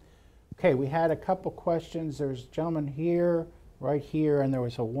 Good. Okay, we had a couple questions. There's a gentleman here, right here, and there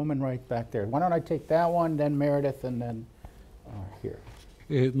was a woman right back there. Why don't I take that one, then Meredith, and then here.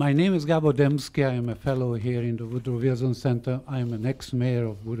 My name is Gabo Demski. I am a fellow here in the Woodrow Wilson Center. I am an ex-mayor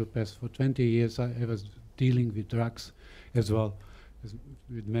of Budapest for 20 years. I was dealing with drugs as well as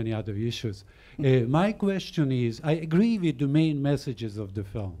with many other issues. My question is, I agree with the main messages of the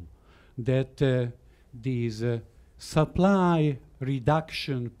film, that these supply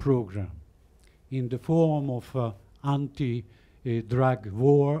reduction program in the form of anti-drug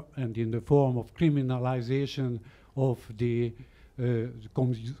war and in the form of criminalization of the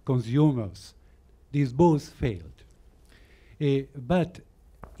consumers. These both failed. But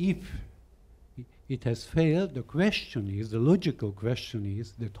if it has failed, the question is, the logical question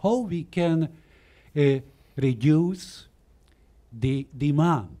is that how we can reduce the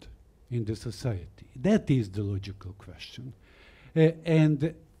demand in the society. That is the logical question.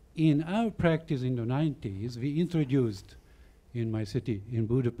 And in our practice in the 90s, we introduced in my city, in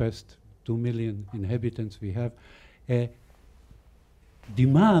Budapest, 2 million inhabitants we have, a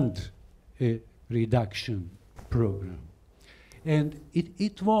demand reduction program. And it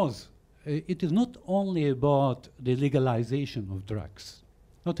is not only about the legalization of drugs,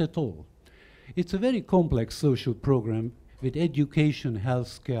 not at all. It's a very complex social program with education,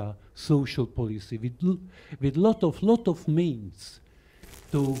 healthcare, social policy, with lot of means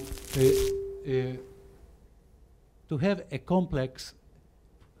to have a complex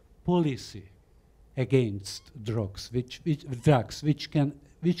policy against drugs, which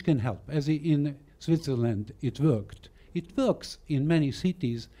can help. As in Switzerland, it worked. It works in many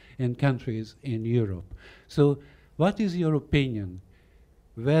cities and countries in Europe. So, what is your opinion?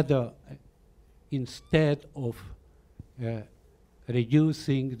 Whether instead of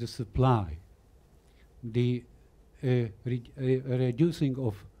reducing the supply, the reducing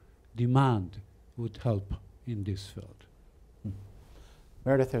of demand would help in this field.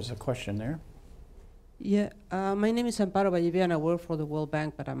 Meredith, there's a question there. Yeah, my name is Amparo Vallevia and I work for the World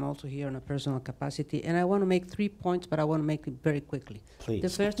Bank, but I'm also here in a personal capacity. And I want to make 3 points, but I want to make it very quickly. Please. The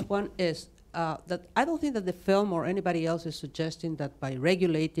first one is that I don't think that the film or anybody else is suggesting that by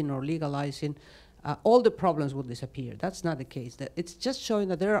regulating or legalizing, all the problems will disappear. That's not the case. It's just showing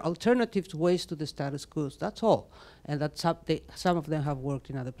that there are alternative ways to the status quo. That's all. And that some of them have worked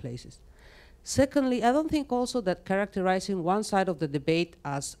in other places. Secondly, I don't think also that characterizing one side of the debate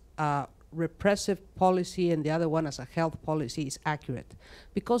as repressive policy and the other one as a health policy is accurate.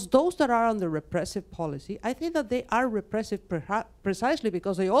 Because those that are on the repressive policy, I think that they are repressive precisely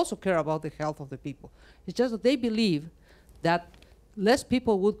because they also care about the health of the people. It's just that they believe that less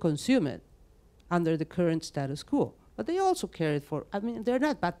people would consume it under the current status quo. But they also care it for, I mean, they're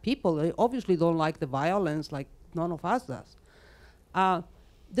not bad people. They obviously don't like the violence like none of us does.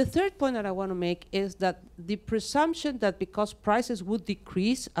 The third point that I want to make is that the presumption that because prices would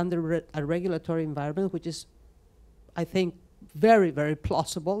decrease under a regulatory environment, which is, I think, very, very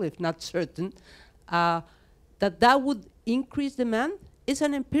plausible, if not certain, that would increase demand is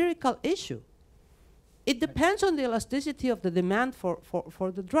an empirical issue. It depends on the elasticity of the demand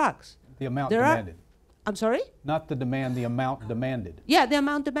for the drugs. The amount demanded. I'm sorry? Not the demand, the amount demanded. Yeah, the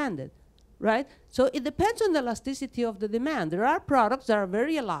amount demanded. Right? So it depends on the elasticity of the demand. There are products that are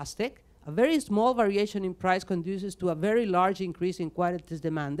very elastic. A very small variation in price conduces to a very large increase in quantities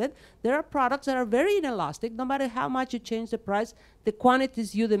demanded. There are products that are very inelastic. No matter how much you change the price, the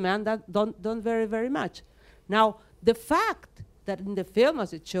quantities you demand don't vary very much. Now, the fact that in the film,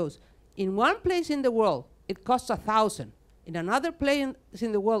 as it shows, in one place in the world, it costs 1,000. In another place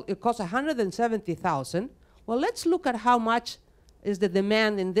in the world, it costs 170,000. Well, let's look at how much is the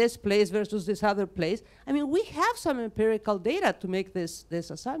demand in this place versus this other place. I mean, we have some empirical data to make these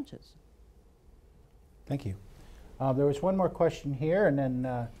assumptions. Thank you. There was one more question here, and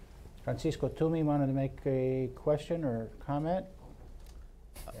then Francisco Tumi wanted to make a question or comment.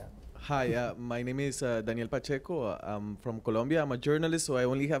 Yeah. Hi, my name is Daniel Pacheco. I'm from Colombia. I'm a journalist, so I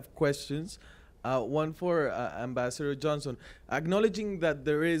only have questions. One for Ambassador Johnson. Acknowledging that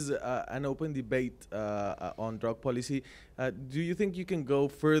there is an open debate on drug policy, do you think you can go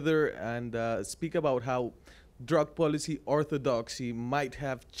further and speak about how drug policy orthodoxy might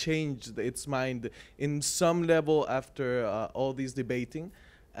have changed its mind in some level after all this debating?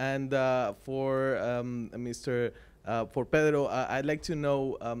 And for for Pedro, I'd like to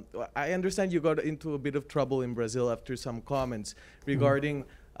know, I understand you got into a bit of trouble in Brazil after some comments regarding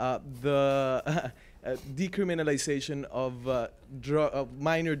the decriminalization of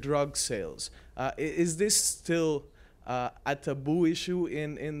minor drug sales. Is this still a taboo issue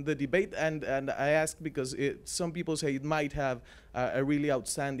in the debate? And I ask because some people say it might have a really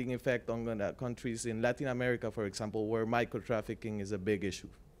outstanding effect on countries in Latin America, for example, where micro-trafficking is a big issue.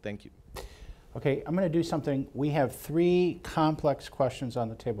 Thank you. Okay, I'm going to do something. We have 3 complex questions on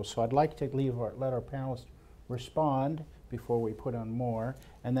the table, so I'd like to let our panelists respond before we put on more.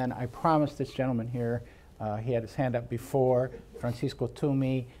 And then I promised this gentleman here, he had his hand up before, Francisco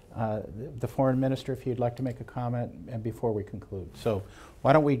Tumi, the foreign minister, if you'd like to make a comment, and before we conclude. So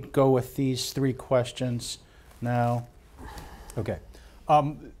why don't we go with these 3 questions now? Okay.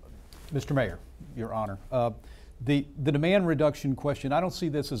 Mr. Mayor, Your Honor, The demand reduction question, I don't see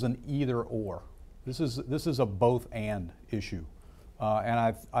this as an either or. This is a both and issue.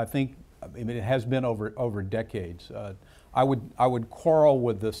 And I think, I mean, it has been over decades. I would quarrel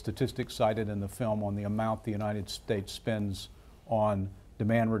with the statistics cited in the film on the amount the United States spends on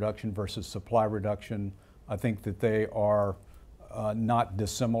demand reduction versus supply reduction. I think that they are not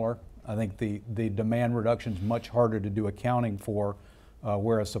dissimilar. I think the demand reduction is much harder to do accounting for,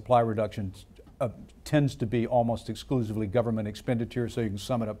 whereas supply reduction tends to be almost exclusively government expenditure, so you can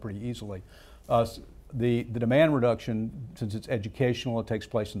sum it up pretty easily. The demand reduction, since it's educational, it takes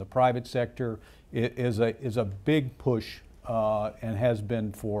place in the private sector, is a big push and has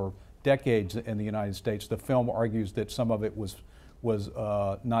been for decades in the United States. The film argues that some of it was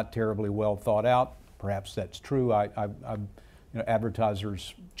not terribly well thought out. Perhaps that's true. You know,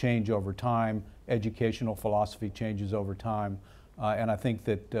 advertisers change over time. Educational philosophy changes over time. And I think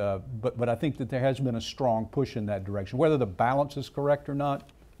that, but I think that there has been a strong push in that direction. Whether the balance is correct or not,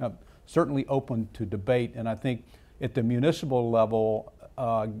 certainly open to debate. And I think at the municipal level,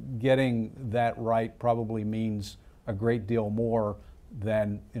 getting that right probably means a great deal more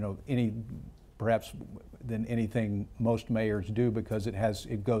than, you know, perhaps than anything most mayors do, because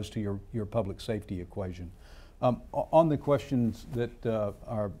it goes to your public safety equation. On the questions that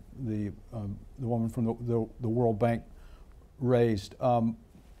are the woman from the World Bank raised,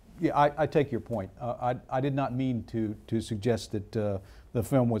 yeah, I take your point. I did not mean to suggest that the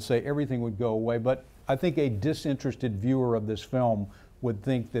film would say everything would go away, but I think a disinterested viewer of this film would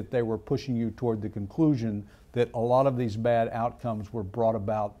think that they were pushing you toward the conclusion that a lot of these bad outcomes were brought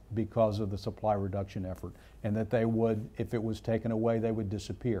about because of the supply reduction effort, and that they would, if it was taken away, they would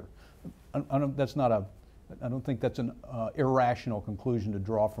disappear. I don't think that's an irrational conclusion to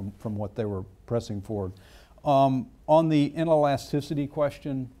draw from what they were pressing forward. On the inelasticity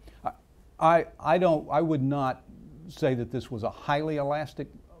question, I would not say that this was a highly inelastic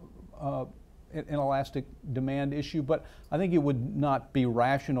demand issue, but I think it would not be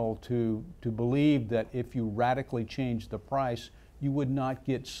rational to believe that if you radically change the price, you would not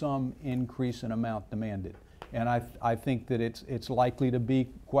get some increase in amount demanded. And I think that it's likely to be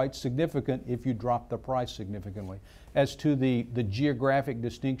quite significant if you drop the price significantly. As to the geographic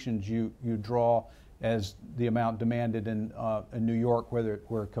distinctions you draw as the amount demanded in New York,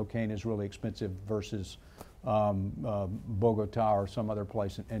 where cocaine is really expensive, versus Bogota or some other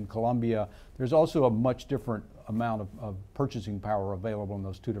place in Colombia, there's also a much different amount of purchasing power available in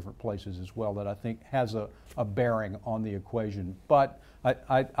those two different places as well, that I think has a bearing on the equation. But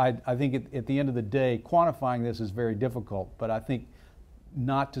I think at the end of the day, quantifying this is very difficult, but I think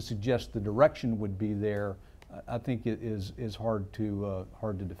not to suggest the direction would be there, I think it is hard to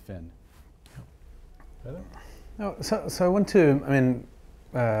defend. No, so I want to,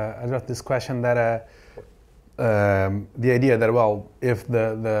 address this question that the idea that, well, if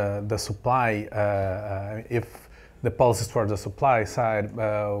the supply, if the policies for the supply side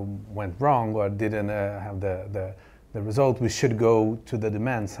went wrong or didn't have the result, we should go to the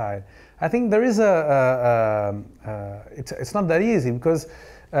demand side. I think there is it's not that easy, because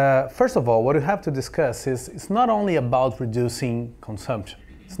first of all, what we have to discuss is it's not only about reducing consumption.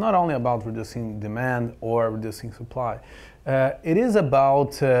 It's not only about reducing demand or reducing supply. It is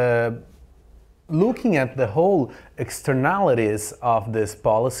about looking at the whole externalities of this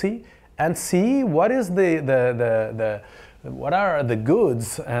policy and see what is what are the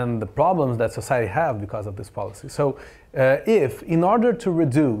goods and the problems that society have because of this policy. So if in order to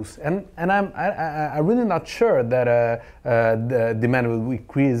reduce, and I'm really not sure that the demand will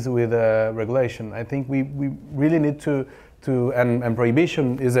increase with regulation. I think we really need to and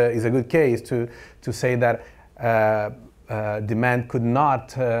prohibition is a good case to say that demand could not,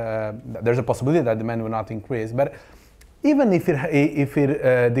 there's a possibility that demand will not increase. But even if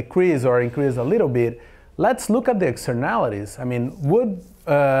it decrease or increase a little bit, let's look at the externalities. I mean, would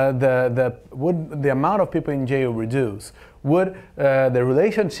the amount of people in jail reduce? Would the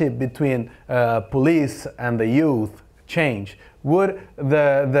relationship between police and the youth change? Would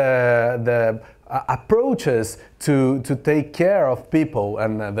the approaches to take care of people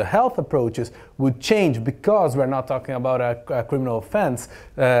and the health approaches would change, because we're not talking about a criminal offense,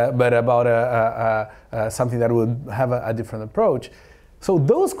 but about something that would have a different approach. So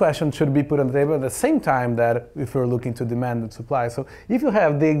those questions should be put on the table at the same time that if we're looking to demand and supply. So if you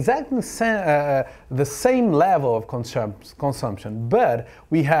have the exactly the same level of consumption, but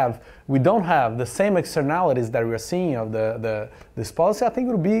we don't have the same externalities that we're seeing of this policy, I think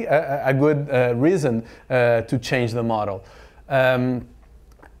it would be a good reason to change the model.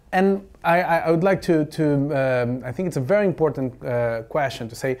 And I would like to I think it's a very important question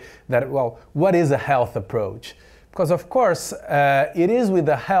to say that, well, what is a health approach? Because of course, it is with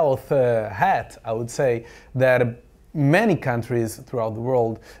the health hat, I would say, that many countries throughout the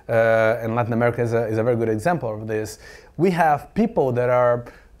world, and Latin America is a very good example of this, we have people that are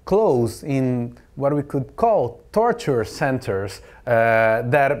closed in what we could call torture centers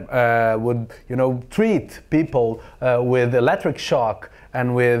that would, treat people with electric shock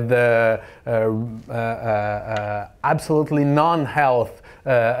and with absolutely non-health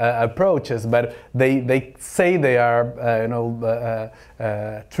approaches, but they say they are,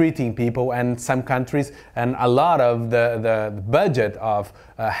 treating people, and some countries and a lot of the budget of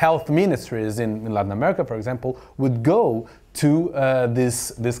health ministries in Latin America, for example, would go to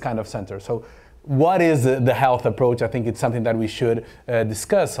this kind of center. So what is the health approach? I think it's something that we should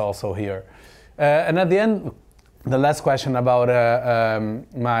discuss also here. And at the end, the last question about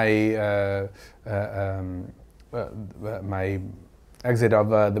my exit of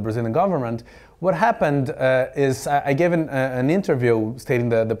the Brazilian government. What happened is I gave an interview stating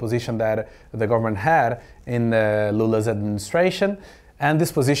the position that the government had in Lula's administration. And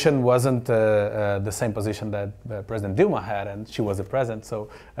this position wasn't the same position that President Dilma had, and she was the president, so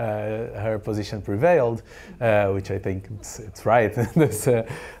her position prevailed, which I think it's right.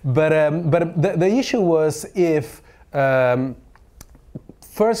 But the issue was if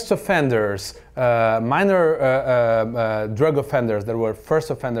first offenders, minor drug offenders that were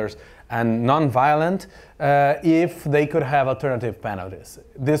first offenders and non-violent, if they could have alternative penalties.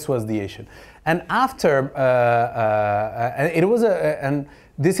 This was the issue. And after, and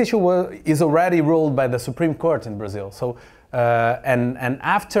this issue is already ruled by the Supreme Court in Brazil. So, and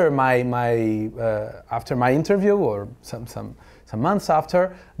after my interview, or some months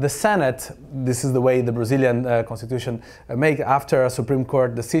after, the Senate, this is the way the Brazilian constitution after a Supreme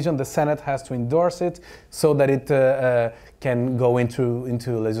Court decision, the Senate has to endorse it so that it can go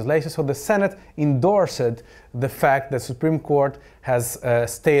into legislation. So the Senate endorsed the fact that Supreme Court has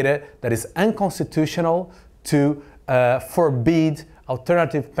stated that it's unconstitutional to forbid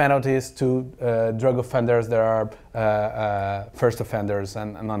alternative penalties to drug offenders that are first offenders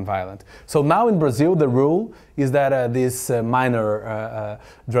and non-violent. So now in Brazil, the rule is that these minor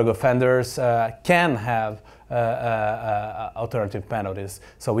drug offenders can have alternative penalties.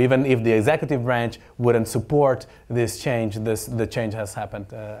 So even if the executive branch wouldn't support this change, the change has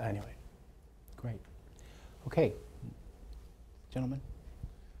happened anyway. Great. Okay. Gentlemen.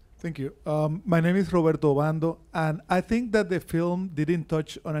 Thank you. My name is Roberto Obando, and I think that the film didn't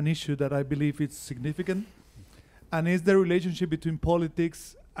touch on an issue that I believe is significant, and it's the relationship between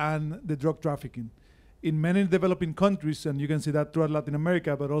politics and the drug trafficking. In many developing countries, and you can see that throughout Latin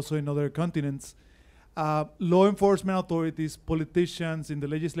America, but also in other continents, law enforcement authorities, politicians in the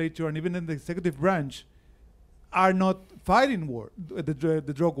legislature, and even in the executive branch are not fighting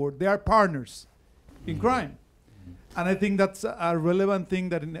the drug war. They are partners in crime. And I think that's a relevant thing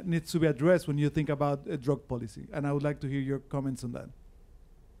that needs to be addressed when you think about drug policy. And I would like to hear your comments on that.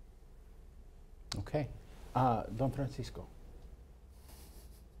 Okay. Don Francisco.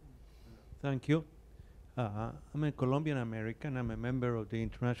 Thank you. I'm a Colombian American. I'm a member of the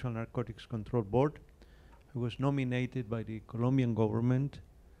International Narcotics Control Board. I was nominated by the Colombian government.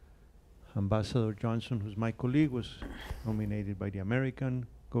 Ambassador Johnson, who's my colleague, was nominated by the American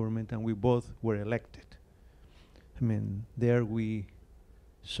government, and we both were elected. I mean, there we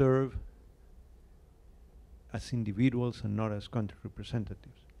serve as individuals and not as country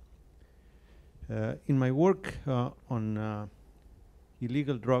representatives. In my work on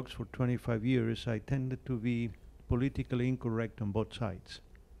illegal drugs for 25 years, I tended to be politically incorrect on both sides.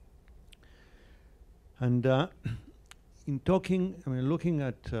 And in talking, looking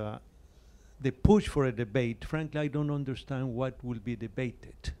at the push for a debate, frankly, I don't understand what will be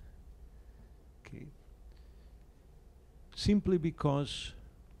debated. Okay. Simply because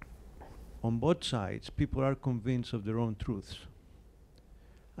on both sides, people are convinced of their own truths.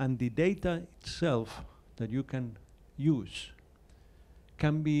 And the data itself that you can use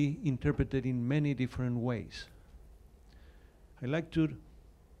can be interpreted in many different ways. I like to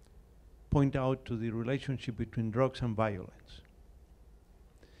point out to the relationship between drugs and violence.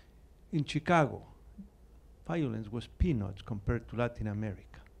 In Chicago, violence was peanuts compared to Latin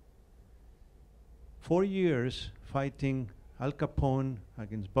America. 4 years fighting Al Capone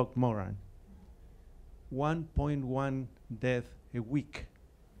against Buck Moran, 1.1 death a week.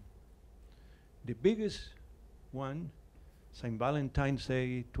 The biggest one, St. Valentine's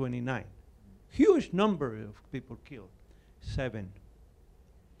Day 29. Huge number of people killed, 7.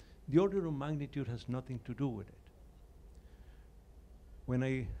 The order of magnitude has nothing to do with it. When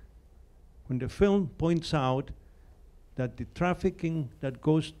I when the film points out that the trafficking that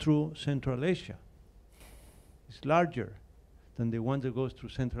goes through Central Asia is larger than the one that goes through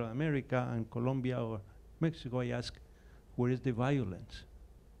Central America and Colombia or Mexico, I ask, where is the violence?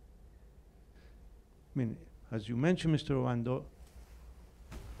 I mean, as you mentioned, Mr. Obando,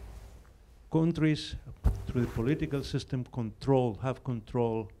 countries through the political system have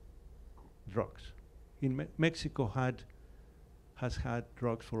control drugs. In Mexico has had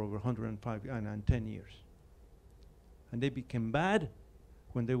drugs for over 105 and 10 years. And they became bad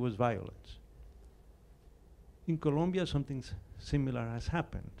when there was violence. In Colombia, something similar has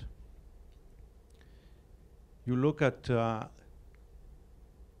happened. You look at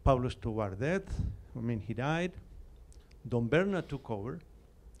Pablo Escobar's death, I mean, he died. Don Berna took over.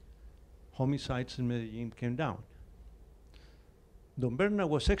 Homicides in Medellin came down. Don Berna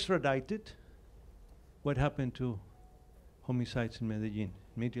was extradited. What happened to homicides in Medellin?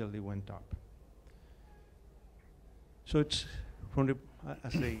 Immediately went up. So it's from the,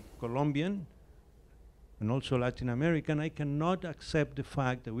 as a Colombian and also Latin American, I cannot accept the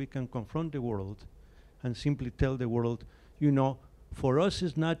fact that we can confront the world and simply tell the world, you know, for us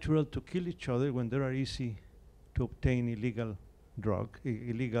it's natural to kill each other when there are easy to obtain illegal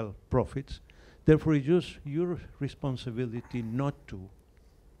illegal profits. Therefore, it's just your responsibility not to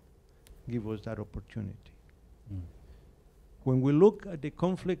give us that opportunity. Mm. When we look at the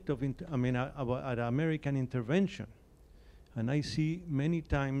conflict of, at American intervention, and I see many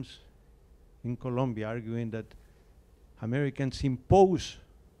times in Colombia arguing that Americans impose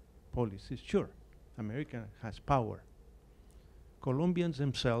policies. Sure, America has power. Colombians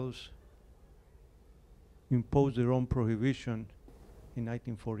themselves imposed their own prohibition in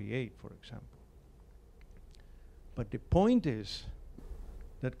 1948, for example. But the point is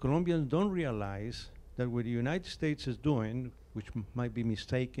that Colombians don't realize that what the United States is doing, which might be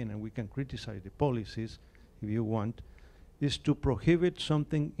mistaken, and we can criticize the policies if you want, is to prohibit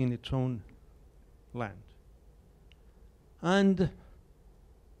something in its own land. And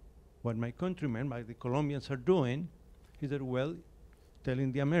what my countrymen, the Colombians, are doing is that, well,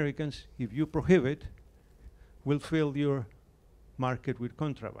 telling the Americans, if you prohibit, we'll fill your market with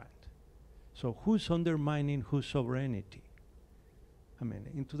contraband. So who's undermining whose sovereignty? I mean,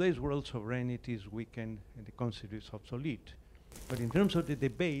 in today's world, sovereignty is weakened and the concept is obsolete. But in terms of the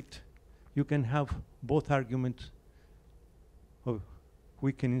debate, you can have both arguments of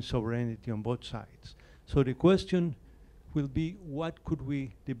weakening sovereignty on both sides. So the question will be, what could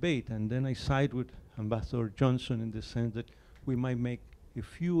we debate? And then I side with Ambassador Johnson in the sense that we might make a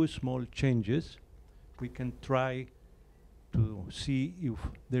few small changes. We can try to see if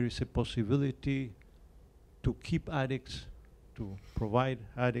there is a possibility to keep addicts, to provide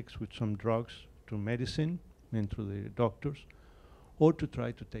addicts with some drugs through medicine and through the doctors, or to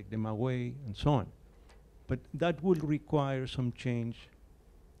try to take them away and so on. But that will require some change,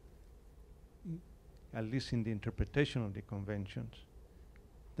 at least in the interpretation of the conventions,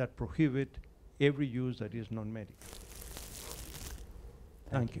 that prohibit every use that is non-medical.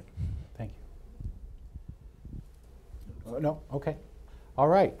 Thank you. Thank you. No, okay. All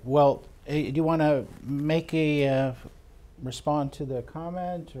right. Well, do you want to make a respond to the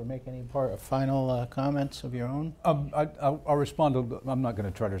comment or make any final comments of your own? I'll respond to. I'm not going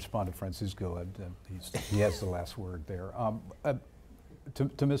to try to respond to Francisco. He has the last word there.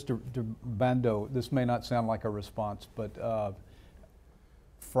 To Mr. Bando, this may not sound like a response, but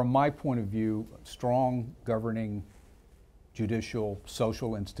from my point of view, strong governing judicial,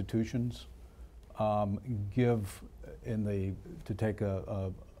 social institutions give, to take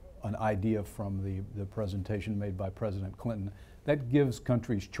an idea from the presentation made by President Clinton, that gives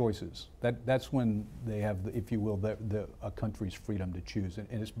countries choices. That's when they have, if you will, a country's freedom to choose. And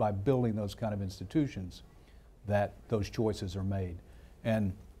it's by building those kind of institutions that those choices are made.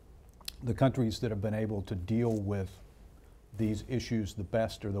 And the countries that have been able to deal with these issues the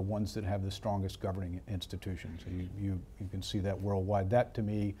best are the ones that have the strongest governing institutions. You can see that worldwide. That, to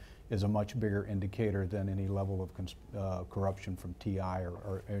me, is a much bigger indicator than any level of corruption from TI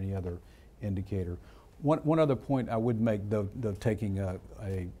or any other indicator. One other point I would make, though taking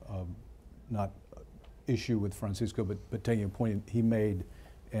not issue with Francisco, but taking a point he made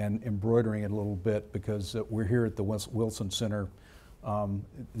and embroidering it a little bit, because we're here at the Wilson Center.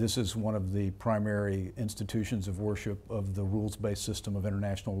 This is one of the primary institutions of worship of the rules-based system of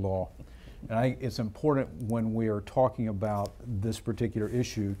international law. And I think it's important when we are talking about this particular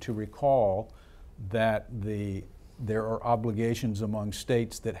issue to recall that there are obligations among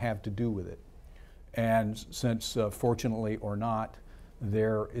states that have to do with it. And since, fortunately or not,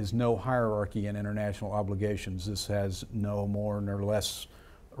 there is no hierarchy in international obligations, this has no more nor less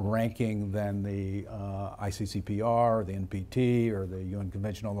ranking than the ICCPR, or the NPT, or the UN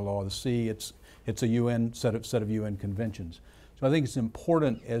Convention on the Law of the Sea. It's a UN set of UN conventions. So I think it's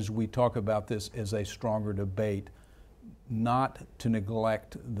important as we talk about this as a stronger debate, not to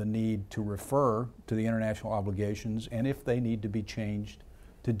neglect the need to refer to the international obligations, and if they need to be changed,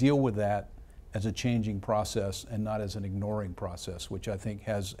 to deal with that as a changing process and not as an ignoring process, which I think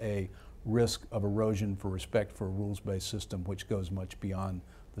has a risk of erosion for respect for a rules-based system, which goes much beyond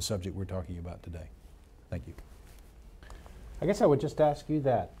the subject we're talking about today. Thank you. I guess I would just ask you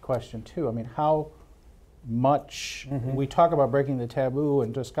that question too. I mean, how much, we talk about breaking the taboo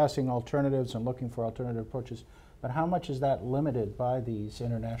and discussing alternatives and looking for alternative approaches, but how much is that limited by these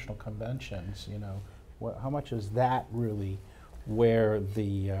international conventions? You know, how much is that really where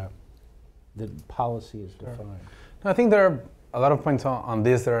the policy is defined? I think there are a lot of points on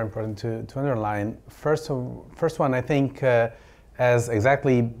this that are important to underline. First one, I think, as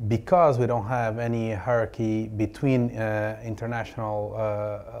exactly because we don't have any hierarchy between international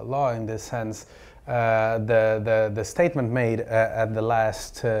law in this sense, the statement made at the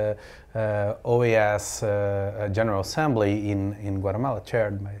last OAS General Assembly in Guatemala,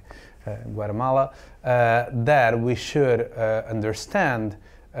 chaired by Guatemala, that we should understand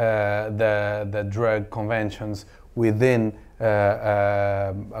the drug conventions within,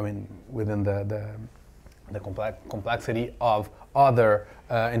 within the complexity of other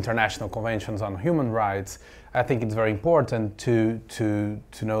international conventions on human rights. I think it's very important to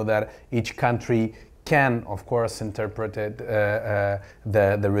know that each country can, of course, interpret it,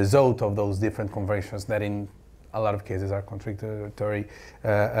 the result of those different conventions that in a lot of cases are contradictory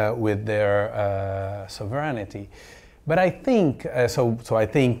with their sovereignty. But I think, so I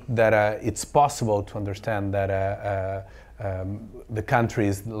think that it's possible to understand that the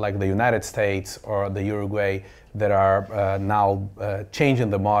countries like the United States or the Uruguay that are now changing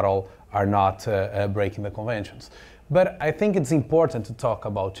the model are not breaking the conventions. But I think it's important to talk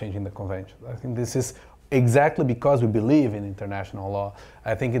about changing the conventions. I think this is exactly because we believe in international law.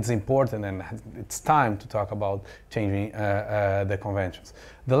 I think it's important and it's time to talk about changing the conventions.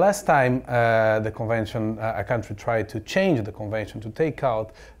 The last time the convention, a country tried to change the convention to take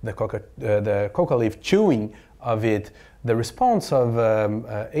out the coca leaf chewing of it, the response of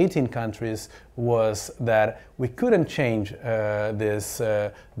 18 countries was that we couldn't change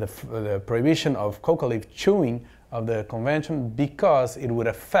the prohibition of coca leaf chewing of the convention because it would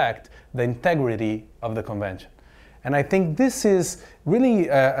affect the integrity of the convention. And I think this is really,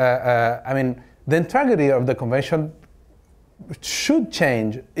 I mean, the integrity of the convention should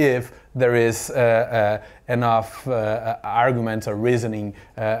change if there is enough arguments or reasoning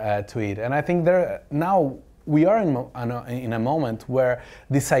to it. And I think now we are in a moment where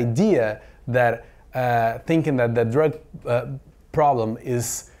this idea that thinking that the drug problem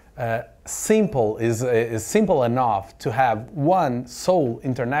is simple enough to have one sole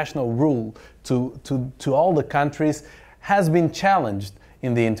international rule to all the countries has been challenged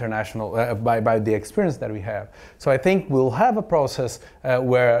in the international by the experience that we have. So I think we'll have a process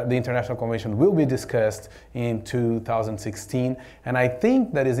where the International Convention will be discussed in 2016, and I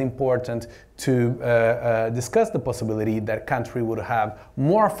think that is important to discuss the possibility that country would have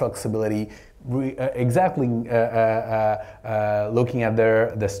more flexibility, exactly looking at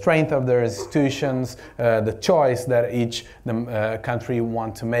the strength of their institutions, the choice that each country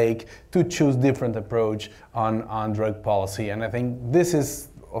want to make to choose different approach on drug policy. And I think this is,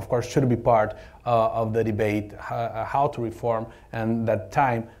 of course, should be part of the debate, how to reform, and that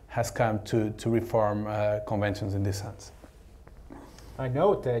time has come to reform conventions in this sense. I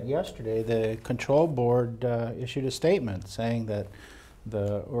note that yesterday the control board issued a statement saying that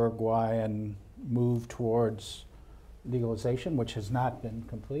the Uruguayan move towards legalization, which has not been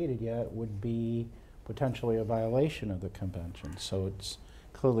completed yet, would be potentially a violation of the convention. So it's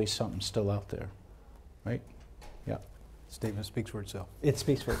clearly something still out there, right? Yeah. Statement speaks for itself. It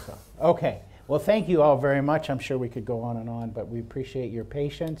speaks for itself. Okay. Well, thank you all very much. I'm sure we could go on and on, but we appreciate your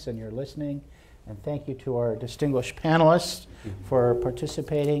patience and your listening. And thank you to our distinguished panelists for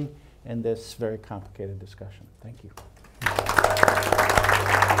participating in this very complicated discussion. Thank you.